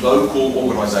of local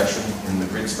organisation in the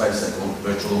grid space they call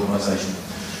virtual organisation.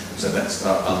 So that's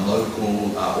a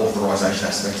local authorisation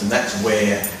aspect, and that's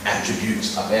where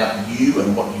attributes about you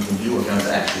and what you can do are going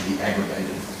to actually be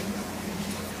aggregated.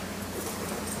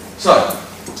 So,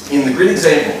 in the grid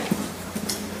example,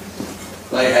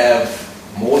 they have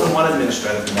more than one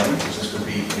administrator at the moment, because this could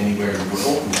be anywhere in the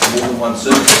world, more than one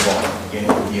service provider, again,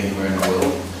 it could be anywhere in the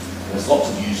world. There's lots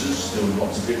of users doing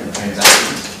lots of different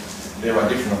transactions. There are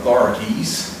different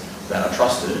authorities that are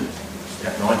trusted,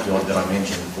 about 90 odd that I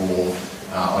mentioned for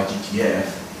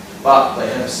IGTF, but they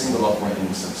have a single operating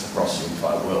instance across the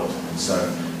entire world. And so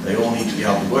they all need to be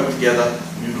able to work together,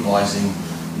 utilising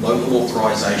local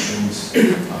authorizations,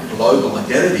 global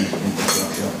identity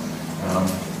infrastructure,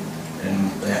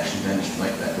 and they actually managed to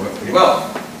make that work pretty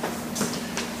well.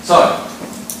 So,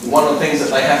 one of the things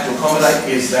that they have to accommodate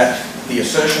is that the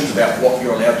assertions about what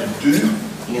you're allowed to do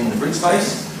in the grid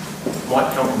space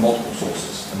might come from multiple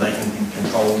sources, and they can be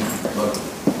controlled locally.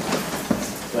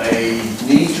 They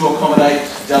need to accommodate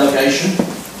delegation.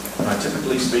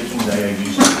 Typically speaking, they are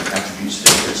using attribute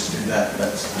certificates to do that.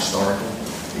 That's historical,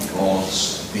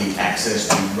 because the access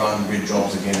to run grid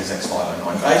jobs again is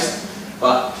X509 based,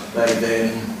 but they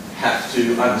then have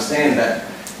to understand that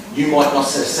you might not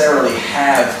necessarily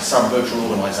have some virtual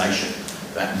organisation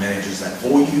that manages that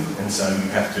for you, and so you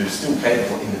have to still cater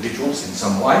for individuals in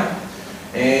some way,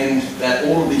 and that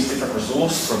all of these different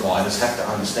resource providers have to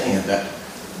understand that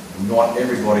not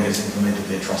everybody has implemented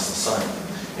their trust the same,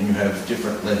 and you have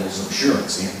different levels of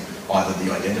assurance in either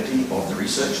the identity of the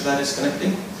researcher that is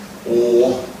connecting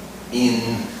or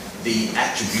in the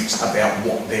attributes about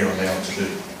what they're allowed to do.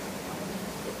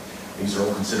 These are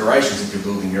all considerations if you're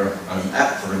building your own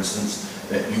app, for instance,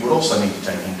 that you would also need to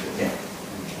take into account.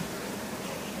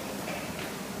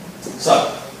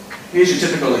 So, here's your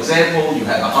typical example. You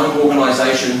have a home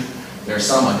organisation There's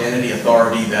some identity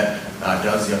authority that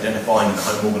does the identifying in the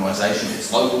home organisation.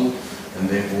 It's local, and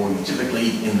therefore you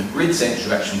typically, in the grid sense,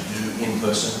 you actually do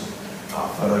in-person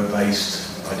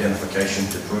photo-based identification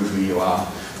to prove who you are.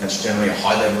 That's generally a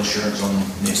high-level assurance on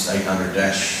NIST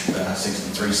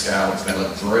 800-63 scale. It's about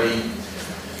level 3.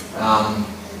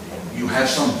 You have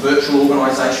some virtual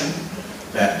organisation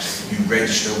that you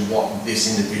register what this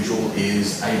individual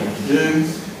is able to do.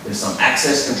 There's some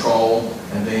access control,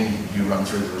 and then you run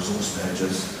through the resource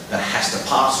managers that has to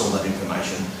pass all that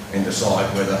information and decide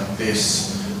whether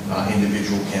this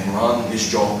individual can run this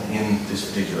job in this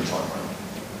particular time frame.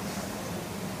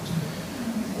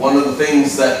 One of the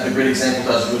things that the grid example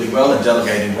does really well in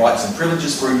delegating rights and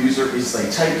privileges for a user is they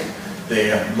take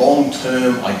their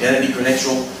long-term identity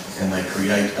credential and they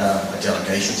create a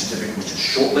delegation certificate which is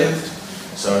short-lived.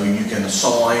 So you can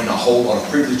assign a whole lot of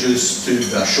privileges to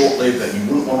the short-lived that you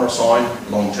wouldn't want to assign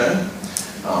long-term.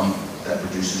 That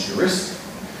reduces your risk.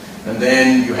 And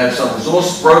then you have some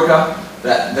resource broker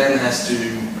that then has to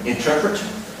interpret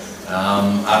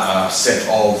a set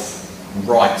of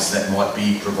rights that might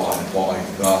be provided by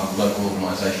the local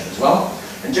organisation as well.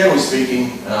 And generally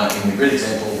speaking, in the grid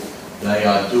example, they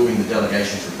are doing the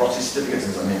delegation through proxy certificates,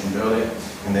 as I mentioned earlier,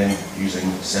 and then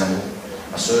using SAML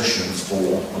assertions for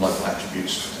the local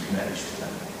attributes to be managed.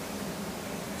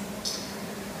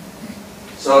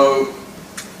 So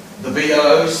the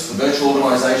VOs, the virtual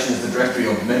organisation, is the directory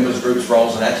of members, groups,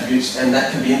 roles and attributes, and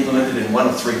that can be implemented in one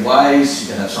of 3 ways. You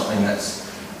can have something that's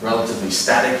relatively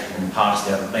static and passed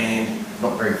out of band,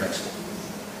 not very flexible.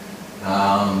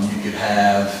 You could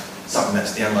have something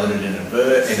that's downloaded in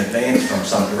advance from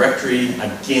some directory.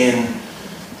 Again,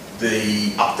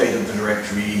 the update of the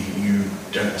directory, you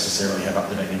don't necessarily have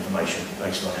up-to-date information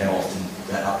based on how often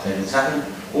that update has happened.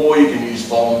 Or you can use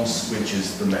bombs, which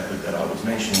is the method that I was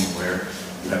mentioning, where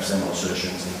you have SAML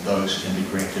assertions and those can be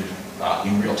granted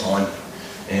in real time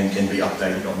and can be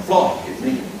updated on the fly if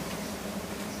needed.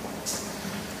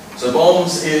 So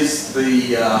bombs is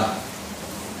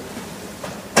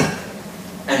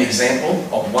an example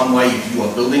of one way if you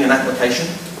are building an application.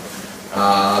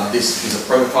 This is a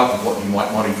prototype of what you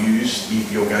might want to use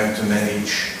if you're going to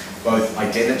manage both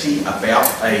identity about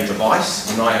a device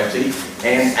in IoT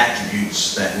and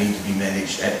attributes that need to be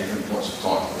managed at different points of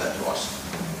time for that device.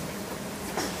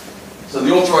 So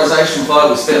the authorization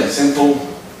flow is fairly simple.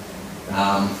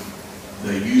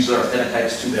 The user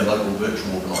authenticates to their local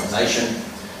virtual organisation.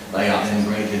 They are then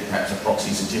granted perhaps a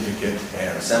proxy certificate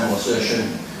and a SAML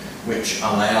assertion, which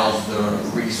allows the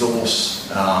resource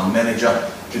manager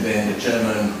to then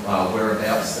determine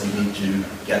whereabouts they need to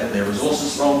gather their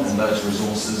resources from, and those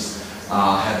resources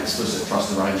have explicit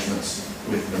trust arrangements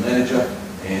with the manager,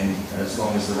 and as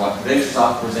long as the right credentials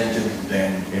are presented,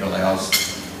 then it allows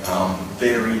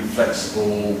very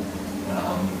flexible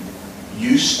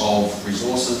use of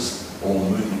resources or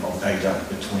movement of data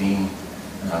between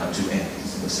 2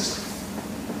 entities in the system.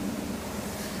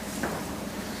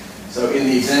 So in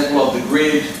the example of the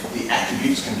grid, the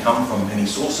attributes can come from many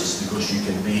sources because you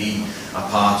can be a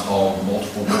part of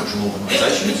multiple virtual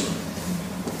organizations.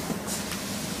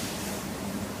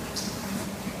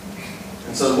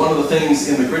 And so one of the things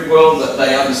in the grid world that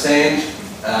they understand,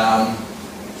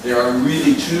 there are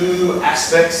really 2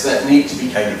 aspects that need to be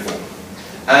catered for.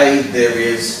 A, there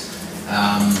is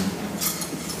an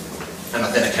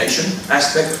authentication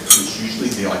aspect, which usually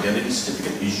the identity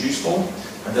certificate is used for.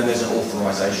 And then there's an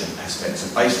authorization aspect. So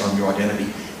based on your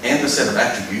identity and the set of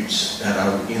attributes that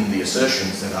are in the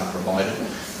assertions that are provided,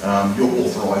 you're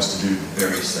authorized to do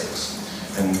various things.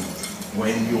 And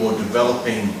when you're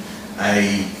developing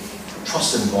a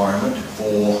trust environment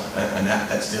for an app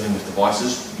that's dealing with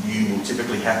devices, you will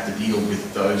typically have to deal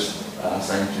with those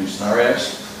same 2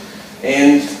 scenarios.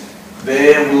 And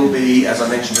there will be, as I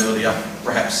mentioned earlier,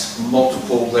 perhaps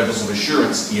multiple levels of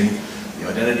assurance in the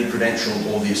identity credential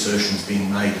or the assertions being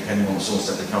made depending on the source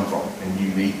that they come from, and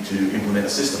you need to implement a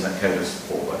system that caters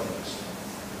for both of those.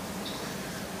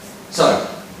 So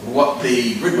what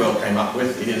the grid world came up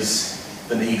with is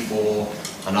the need for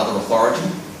another authority.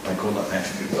 They call it an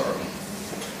attribute authority.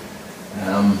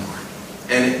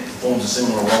 And it performs a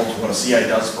similar role to what a CA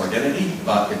does for identity,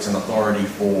 but it's an authority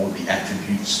for the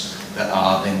attributes that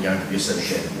are then going to be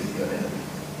associated with the identity.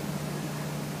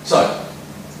 So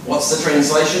what's the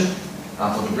translation?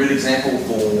 For the grid example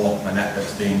for an app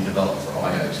that's being developed for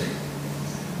IoT.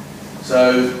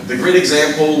 So the grid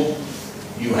example,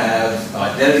 you have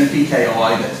identity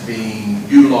PKI that's being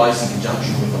utilized in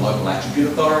conjunction with the local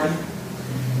attribute authority.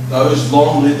 Those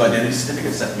long-lived identity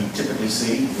certificates that we typically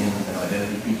see in an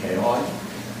identity PKI,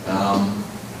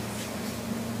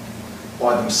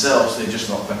 by themselves, they're just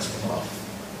not flexible enough.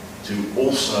 to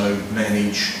also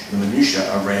manage the minutiae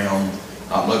around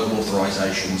local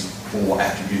authorizations for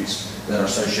attributes that are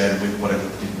associated with whatever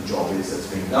particular job is that's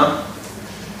being done.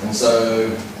 And so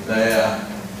the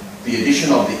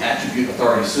addition of the attribute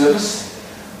authority service,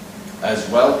 as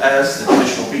well as the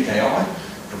traditional PKI,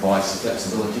 provides the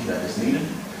flexibility that is needed.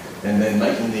 And then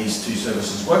making these two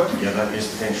services work together is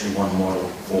potentially one model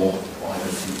for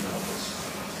IoT developers.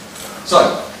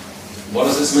 So, what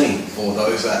does this mean for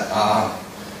those that are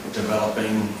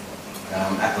developing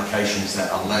applications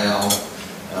that allow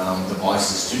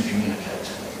devices to communicate?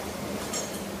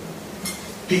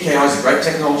 PKI is a great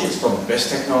technology. It's probably the best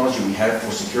technology we have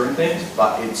for securing things,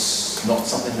 but it's not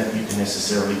something that you can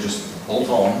necessarily just bolt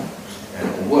on and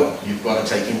it will work. You've got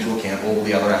to take into account all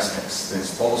the other aspects.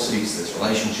 There's policies, there's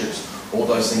relationships, all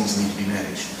those things need to be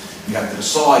managed. You have to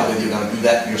decide whether you're going to do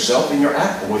that yourself in your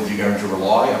app or whether you're going to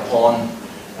rely upon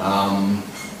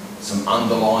some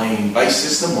underlying base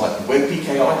system like the Web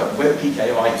PKI, but Web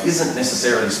PKI isn't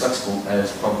necessarily as flexible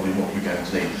as probably what you're going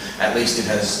to need. At least it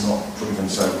has not proven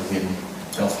so within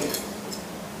healthcare.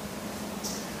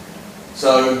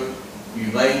 So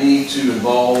you may need to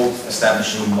involve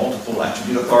establishing multiple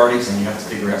attribute authorities, and you have to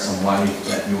figure out some way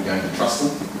that you're going to trust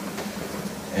them.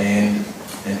 And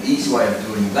an easy way of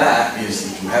doing that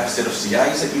is if you have a set of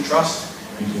CAs that you trust,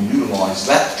 you can utilize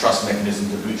that trust mechanism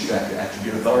to bootstrap your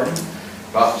attribute authority,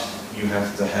 but you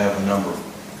have to have a number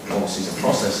of policies and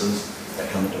processes that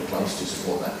come into place to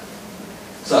support that.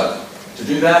 So, to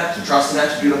do that, to trust an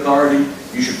attribute authority,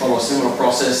 you should follow a similar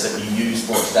process that you use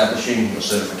for establishing your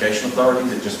certification authority.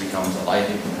 It just becomes a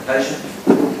layered implementation.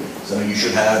 So you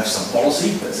should have some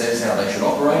policy that says how they should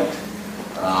operate.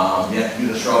 The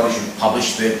attribute authority should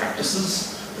publish their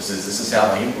practices. That says this is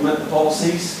how they implement the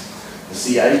policies. The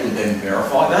CA would then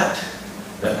verify that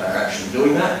they're actually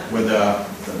doing that, whether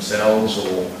themselves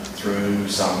or through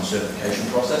some certification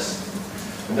process.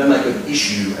 And then they could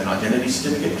issue an identity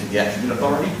certificate to the attribute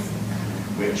authority,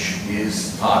 which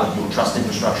is part of your trust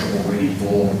infrastructure already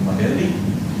for identity.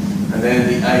 And then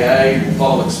the AA will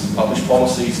follow its published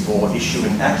policies for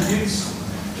issuing attributes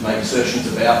to make assertions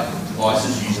about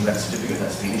devices using that certificate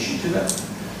that's been issued to them.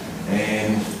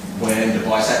 And when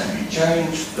device attribute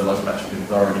change, the local attribute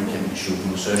authority can issue a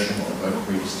new assertion or revoke a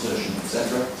previous assertion,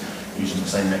 etc., using the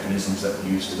same mechanisms that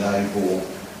we use today for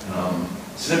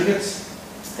certificates.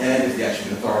 And if the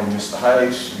attribute authority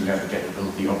misbehaves, you have the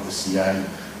capability of the CA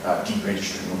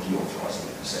deregistering or deauthorizing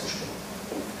it, essentially.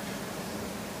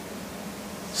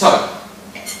 So,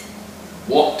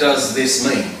 what does this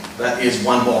mean? That is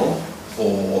one model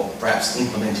for perhaps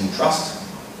implementing trust.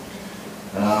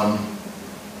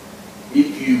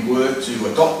 If you were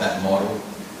to adopt that model,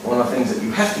 one of the things that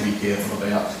you have to be careful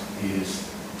about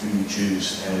is who you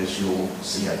choose as your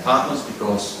CA partners,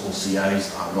 because all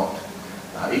CAs are not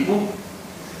equal.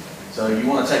 So you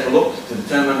want to take a look to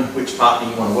determine which partner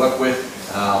you want to work with.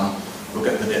 Look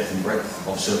at the depth and breadth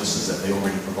of services that they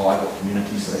already provide, what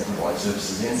communities they provide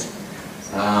services in.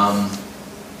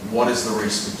 What is the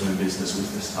risk of doing business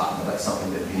with this partner? That's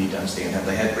something that you need to understand. Have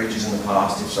they had breaches in the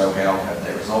past? If so, how have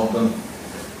they resolved them?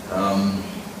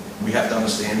 We have to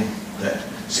understand that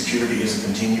security is a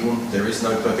continuum. There is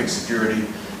no perfect security.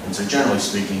 And so generally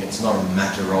speaking, it's not a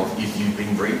matter of if you've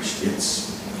been breached, it's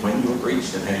when you were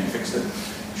breached and how you fixed it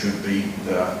should be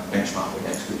the benchmark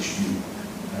against which you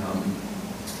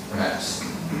perhaps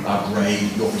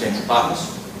grade your potential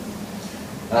partners.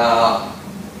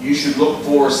 You should look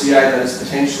for a CA that is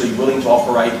potentially willing to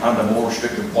operate under more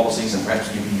restrictive policies and perhaps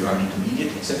give you your own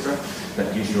intermediate, etc.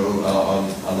 That gives you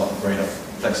a lot greater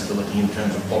flexibility in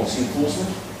terms of policy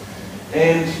enforcement.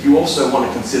 And you also want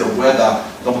to consider whether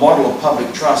the model of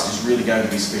public trust is really going to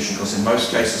be sufficient, because in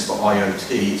most cases for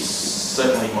IoT,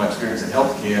 certainly my experience in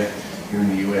healthcare here in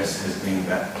the US has been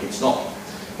that it's not.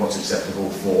 What's acceptable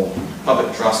for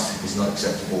public trust is not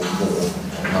acceptable for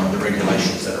the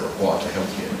regulations that are required for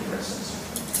healthcare, for instance.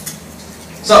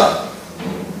 So,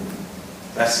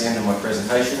 that's the end of my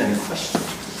presentation. Any questions?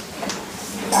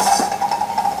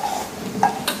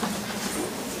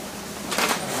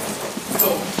 So,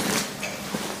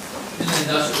 in the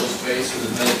industrial space or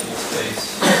the medical space,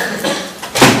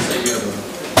 say you have a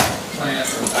plant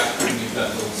or a factory and you've got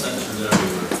little sensors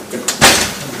everywhere,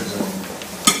 hundreds of them.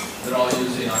 They're all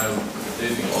using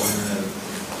they'd be called Internet of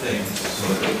Things,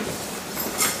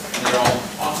 and they're all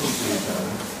talking to each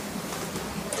other.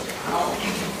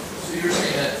 So you're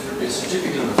saying that there'd be a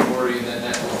certificate of authority, and then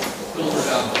that will filter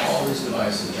down to all these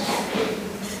devices.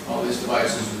 All these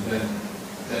devices would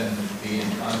then be in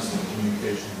constant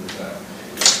communication with that.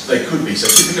 They could be. So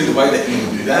typically the way that you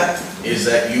would do that is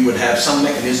that you would have some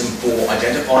mechanism for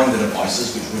identifying the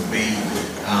devices, which would be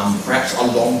perhaps a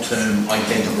long-term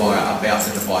identifier about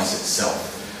the device itself.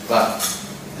 But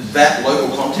that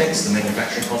local context, the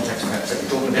manufacturing context perhaps that we're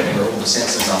talking about, where all the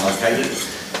sensors are located,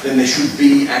 then there should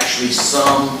be actually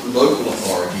some local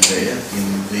authority there in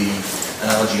the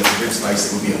analogy of the grid space.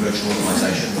 That would be a virtual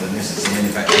organisation, but in this it's a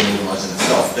manufacturing organisation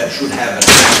itself that should have an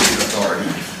attribute authority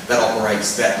that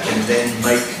operates, that can then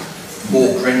make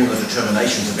more granular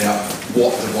determinations about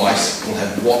what device will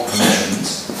have what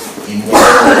permissions in what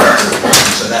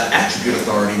context. So that attribute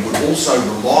authority would also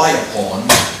rely upon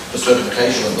the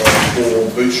certification authority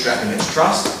for bootstrapping its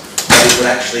trust. It would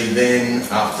actually then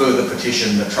further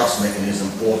petition the trust mechanism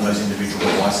for those individual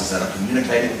devices that are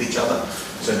communicating with each other,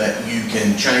 so that you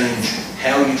can change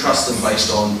how you trust them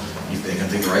based on if their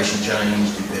configuration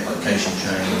changed, if their location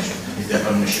changed, if their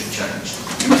ownership changed.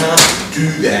 You can't do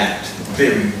that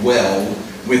very well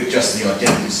with just the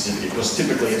identity certificate, because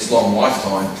typically it's long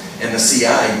lifetime, and the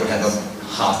CA would have a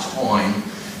hard time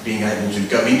being able to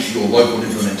go into your local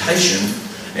implementation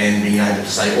and being able to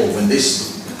say, oh, when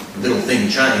this little thing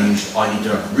changed, I need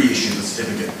to reissue the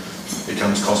certificate. It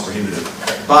becomes cost prohibitive.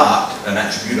 But an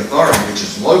attribute authority, which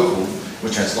is local,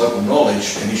 which has local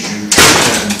knowledge, can issue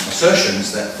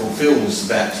assertions that fulfills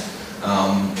that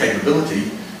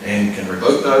capability and can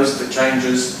revoke those if it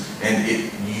changes, and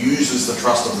it uses the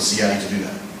trust of the CA to do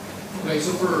that. Okay,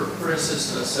 so for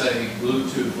instance, let's say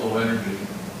Bluetooth low energy.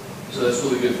 So that's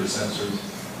really good for sensors.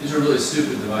 These are really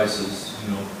stupid devices,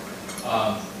 you know.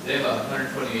 They have a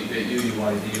 128-bit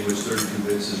UUID, which 32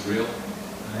 bits is real,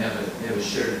 and they have a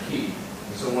shared key.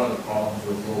 And so one of the problems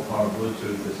with low-power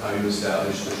Bluetooth is how you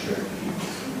establish the shared key.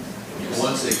 So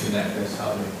once they connect, that's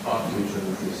how they talk to each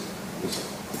other, this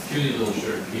puny little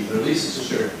shared key. But at least it's a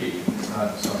shared key,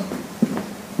 not some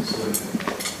silly thing.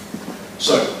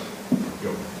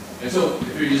 And so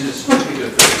if you're using a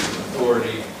certificate of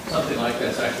authority, something like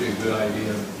that's actually a good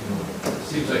idea. You know, it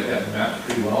seems like that maps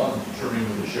pretty well in determining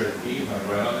with the shared key. Am I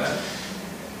right on that?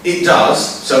 It does.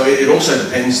 So it also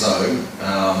depends, though,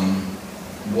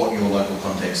 what your local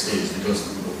context is, because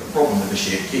the problem with the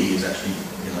shared key is actually,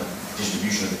 you know,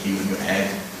 distribution of the key. When you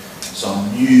add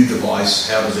some new device,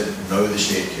 how does it know the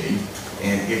shared key?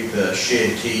 And if the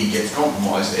shared key gets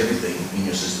compromised, everything in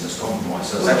your system is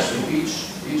compromised. So it's actually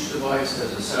each device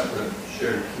has a separate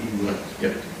shared key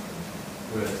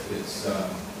with its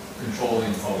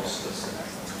controlling host.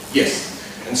 Yes,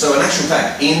 and so in actual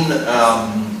fact, in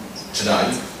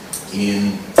today,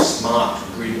 in smart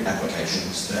grid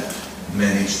applications that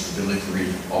manage the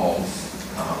delivery of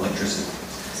electricity,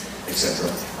 etc.,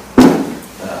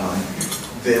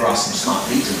 there are some smart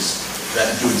meters that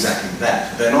do exactly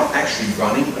that. They're not actually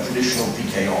running a traditional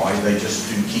PKI, they just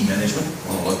do key management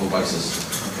on a local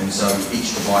basis. And so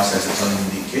each device has its own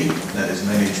unique key that is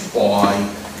managed by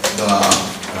the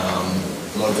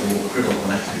local equivalent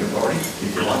and attribute authority,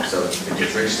 if you like, so it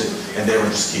gets registered, and there are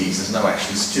just keys. There's no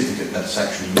actually certificate that's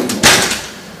actually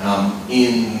utilized.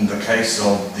 In the case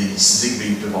of the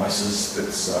Zigbee devices,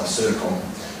 that's Certicom,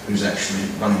 who's actually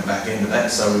running the back end of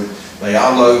that. So they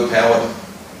are low-powered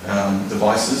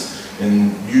devices,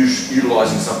 and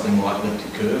utilising something like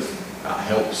elliptic curve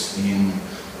helps in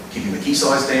keeping the key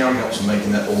size down, helps in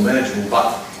making that all manageable.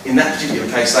 But in that particular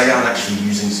case, they aren't actually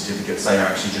using certificates, they are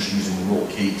actually just using the raw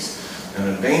keys. And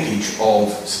an advantage of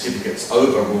certificates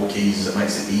over raw keys is it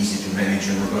makes it easy to manage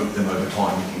and revoke them over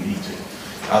time if you need to.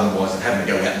 Otherwise, than having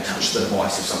to go out and touch the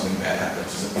device if something bad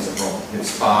happens is a problem.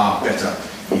 It's far better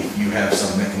if you have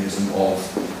some mechanism of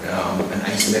an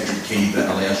asymmetric key that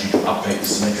allows you to update the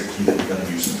symmetric key that you're going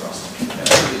to use and trust.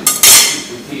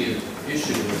 The key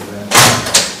issue with that,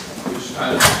 which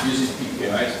kind of uses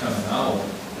PKI is kind of novel,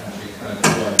 actually kind of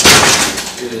cool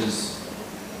idea, is,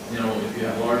 you know, if you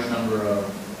have a large number of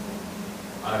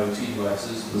IoT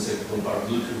devices, let's say low-power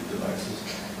Bluetooth devices,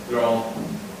 they're all,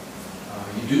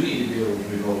 you do need to be able to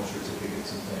revoke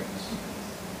certificates and things.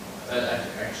 That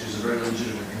actually is a very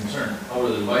legitimate concern. However,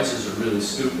 the devices are really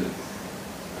stupid.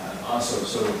 Also,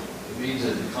 so it means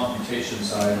that the computation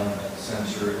side on that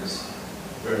sensor is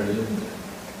very limited.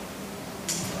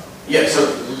 Yeah, so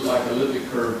like elliptic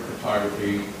curve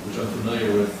cryptography, which I'm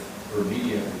familiar with for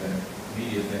media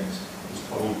things, is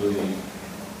probably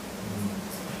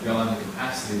beyond the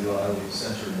capacity of a lot of these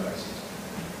sensor devices.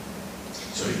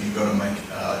 So you've got to make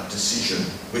a decision,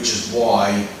 which is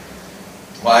why,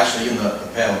 well, actually in the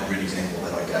power grid example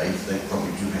that I gave, they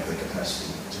probably do have the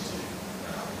capacity to do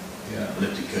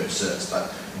elliptic curve certs,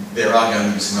 but there are going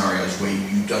to be scenarios where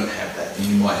you don't have that, and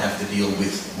you might have to deal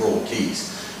with raw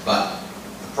keys. But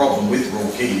the problem with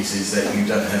raw keys is that you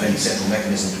don't have any central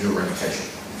mechanism to do a revocation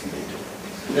if you need to.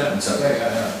 Yeah. And so,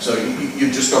 so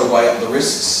you've just got to weigh up the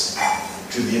risks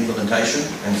to the implementation,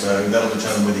 and so that'll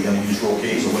determine whether you're going to use raw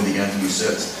keys or whether you're going to use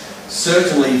certs.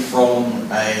 Certainly from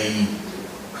a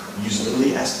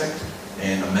usability aspect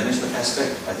and a management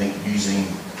aspect, I think using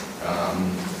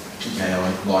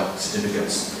PKI-like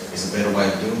certificates is a better way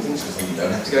of doing things, because then you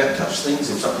don't have to go out and touch things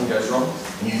if something goes wrong,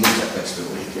 and you lose that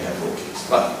flexibility if you have raw keys.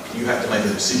 But you have to make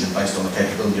a decision based on the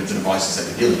capability of the devices that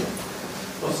you're dealing with.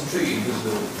 Well, it's intriguing because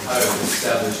of how to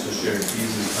establish the shared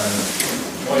keys is kind of...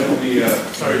 Why don't we,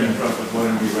 sorry to interrupt, but why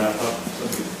don't we wrap up so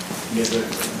we can get there?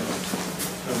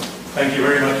 So, thank you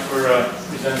very much for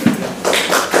presenting.